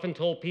they've often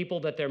told people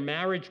that their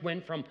marriage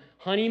went from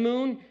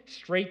honeymoon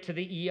straight to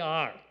the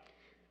ER.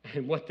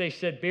 And what they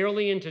said,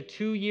 barely into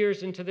 2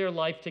 years into their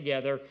life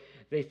together,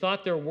 they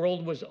thought their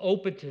world was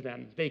open to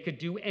them. They could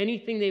do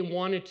anything they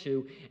wanted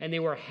to, and they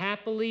were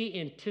happily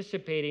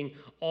anticipating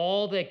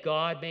all that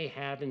God may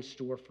have in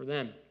store for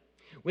them.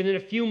 Within a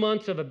few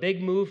months of a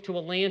big move to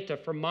Atlanta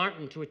for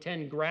Martin to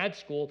attend grad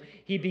school,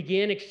 he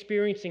began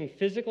experiencing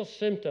physical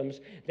symptoms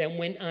that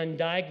went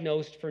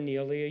undiagnosed for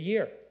nearly a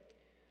year.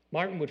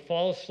 Martin would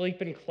fall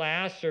asleep in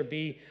class or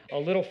be a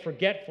little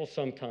forgetful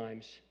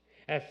sometimes.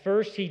 At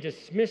first, he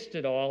dismissed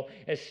it all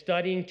as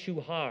studying too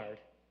hard.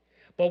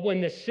 But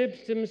when the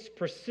symptoms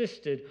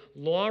persisted,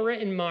 Laura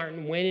and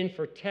Martin went in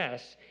for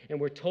tests and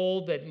were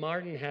told that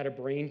Martin had a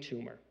brain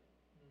tumor.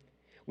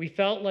 We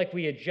felt like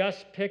we had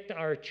just picked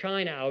our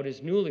china out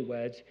as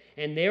newlyweds,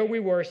 and there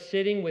we were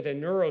sitting with a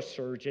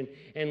neurosurgeon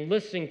and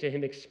listening to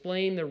him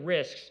explain the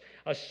risks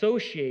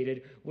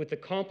associated with the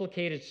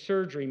complicated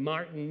surgery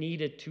Martin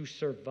needed to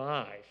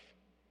survive.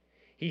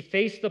 He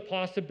faced the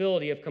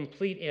possibility of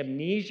complete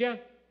amnesia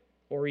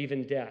or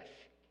even death.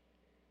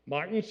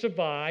 Martin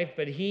survived,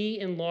 but he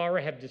and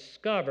Laura have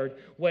discovered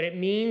what it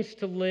means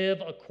to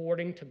live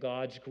according to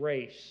God's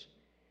grace.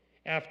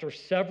 After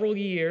several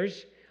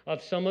years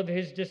of some of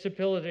his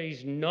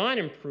disabilities not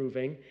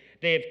improving,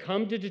 they have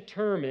come to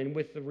determine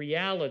with the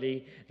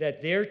reality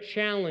that their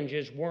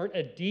challenges weren't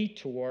a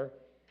detour,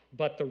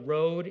 but the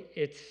road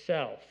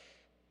itself.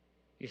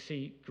 You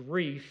see,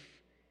 grief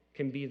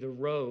can be the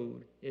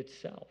road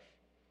itself.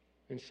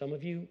 And some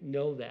of you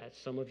know that.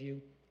 Some of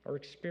you are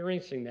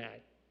experiencing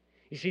that.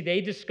 You see,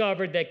 they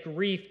discovered that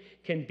grief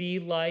can be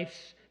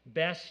life's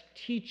best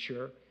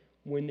teacher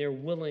when they're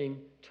willing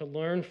to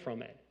learn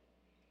from it.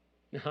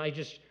 Now, I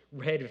just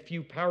read a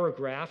few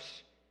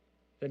paragraphs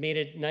that made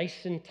it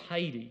nice and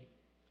tidy.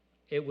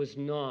 It was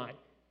not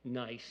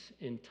nice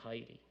and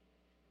tidy.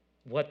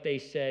 What they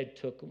said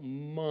took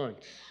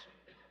months,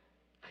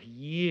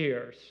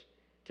 years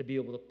to be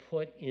able to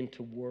put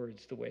into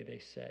words the way they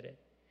said it.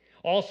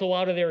 Also,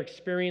 out of their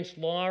experience,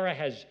 Laura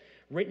has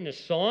written a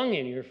song,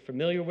 and you're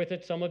familiar with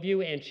it, some of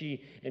you, and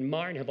she and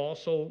Martin have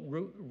also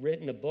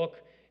written a book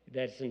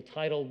that's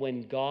entitled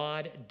When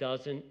God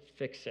Doesn't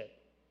Fix It.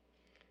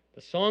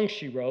 The song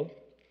she wrote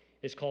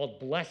is called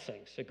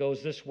Blessings. It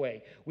goes this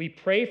way. We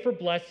pray for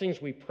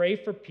blessings, we pray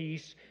for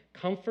peace,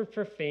 comfort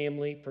for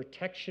family,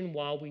 protection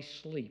while we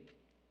sleep.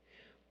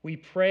 We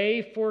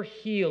pray for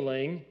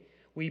healing.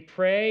 We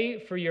pray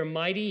for your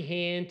mighty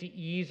hand to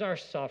ease our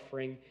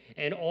suffering,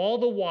 and all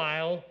the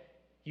while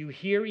you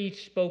hear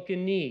each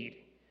spoken need.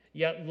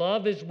 Yet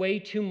love is way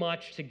too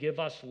much to give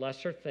us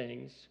lesser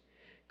things.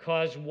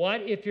 'Cause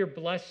what if your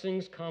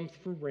blessings come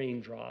through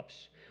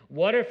raindrops?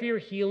 What if your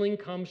healing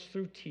comes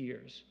through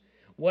tears?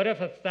 What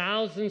if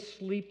 1,000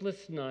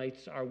 sleepless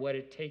nights are what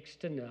it takes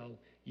to know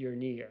you're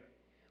near?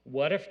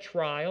 What if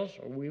trials,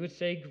 or we would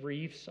say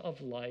griefs of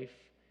life,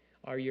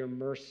 are your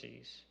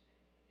mercies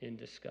in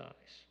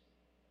disguise?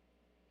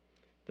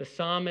 The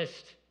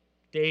psalmist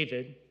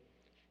David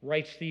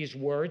writes these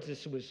words.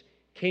 This was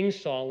King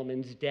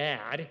Solomon's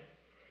dad,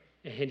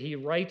 and he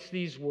writes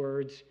these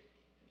words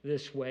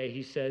this way.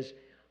 He says,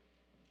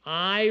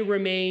 I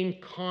remain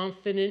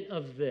confident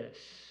of this.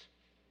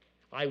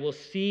 I will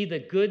see the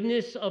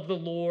goodness of the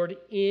Lord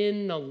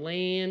in the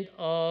land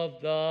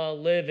of the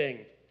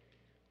living.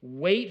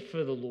 Wait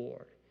for the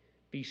Lord.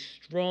 Be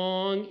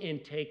strong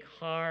and take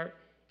heart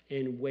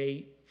and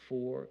wait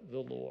for the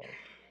Lord.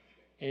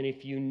 And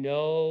if you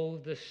know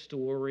the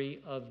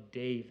story of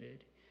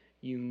David,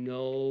 you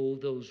know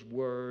those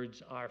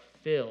words are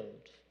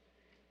filled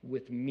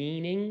with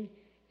meaning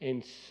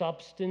and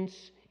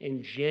substance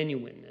and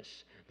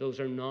genuineness.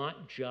 Those are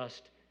not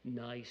just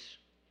nice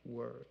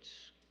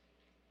words.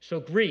 So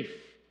grief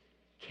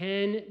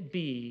can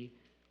be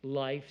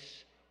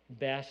life's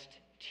best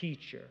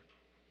teacher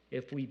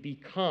if we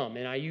become,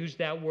 and I use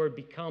that word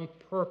become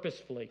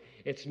purposefully.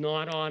 It's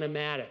not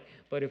automatic,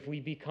 but if we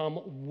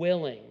become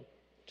willing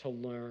to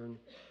learn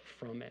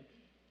from it.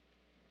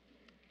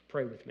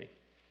 Pray with me.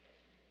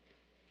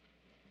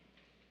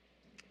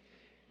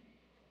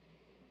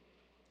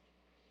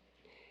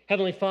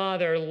 Heavenly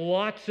Father,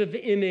 lots of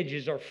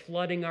images are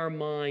flooding our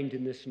mind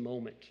in this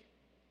moment.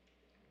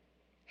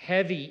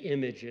 Heavy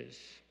images,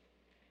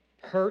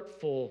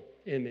 hurtful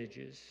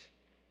images,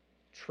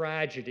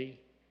 tragedy,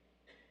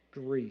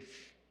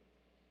 grief.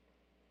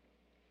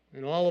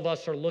 And all of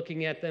us are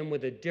looking at them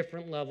with a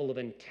different level of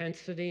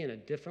intensity and a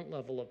different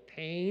level of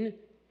pain,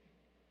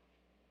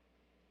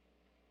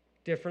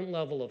 different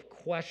level of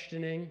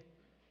questioning,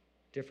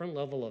 different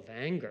level of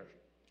anger.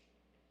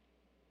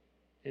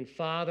 And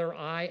Father,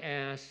 I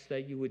ask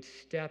that you would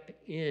step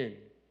in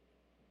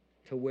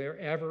to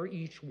wherever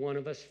each one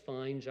of us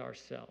finds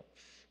ourselves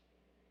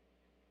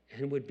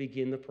and would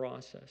begin the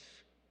process.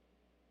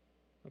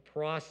 A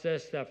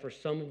process that for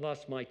some of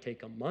us might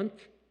take a month,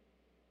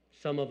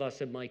 some of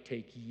us it might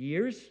take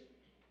years.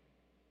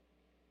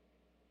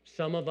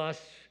 Some of us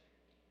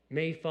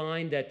may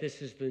find that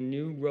this is the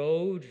new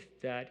road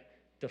that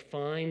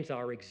defines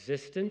our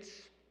existence,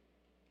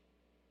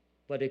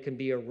 but it can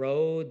be a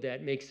road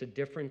that makes a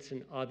difference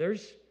in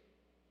others.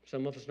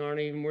 Some of us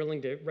aren't even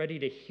ready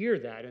to hear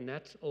that, and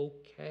that's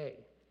okay.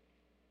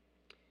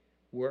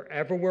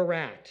 Wherever we're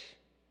at,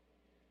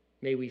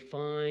 may we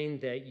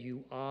find that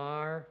you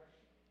are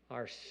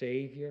our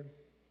Savior.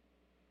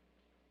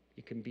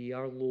 You can be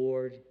our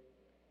Lord.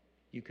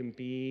 You can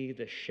be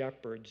the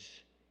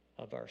shepherds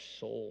of our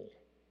soul,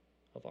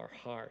 of our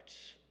hearts,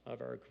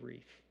 of our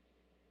grief.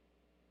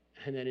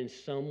 And that in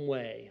some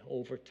way,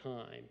 over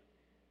time,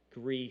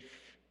 grief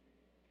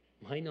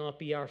might not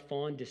be our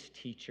fondest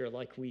teacher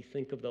like we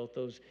think about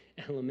those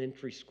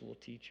elementary school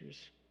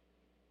teachers,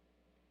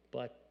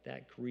 but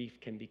that grief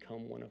can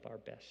become one of our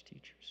best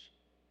teachers.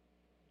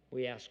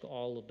 We ask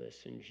all of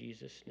this in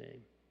Jesus'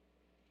 name.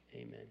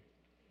 Amen.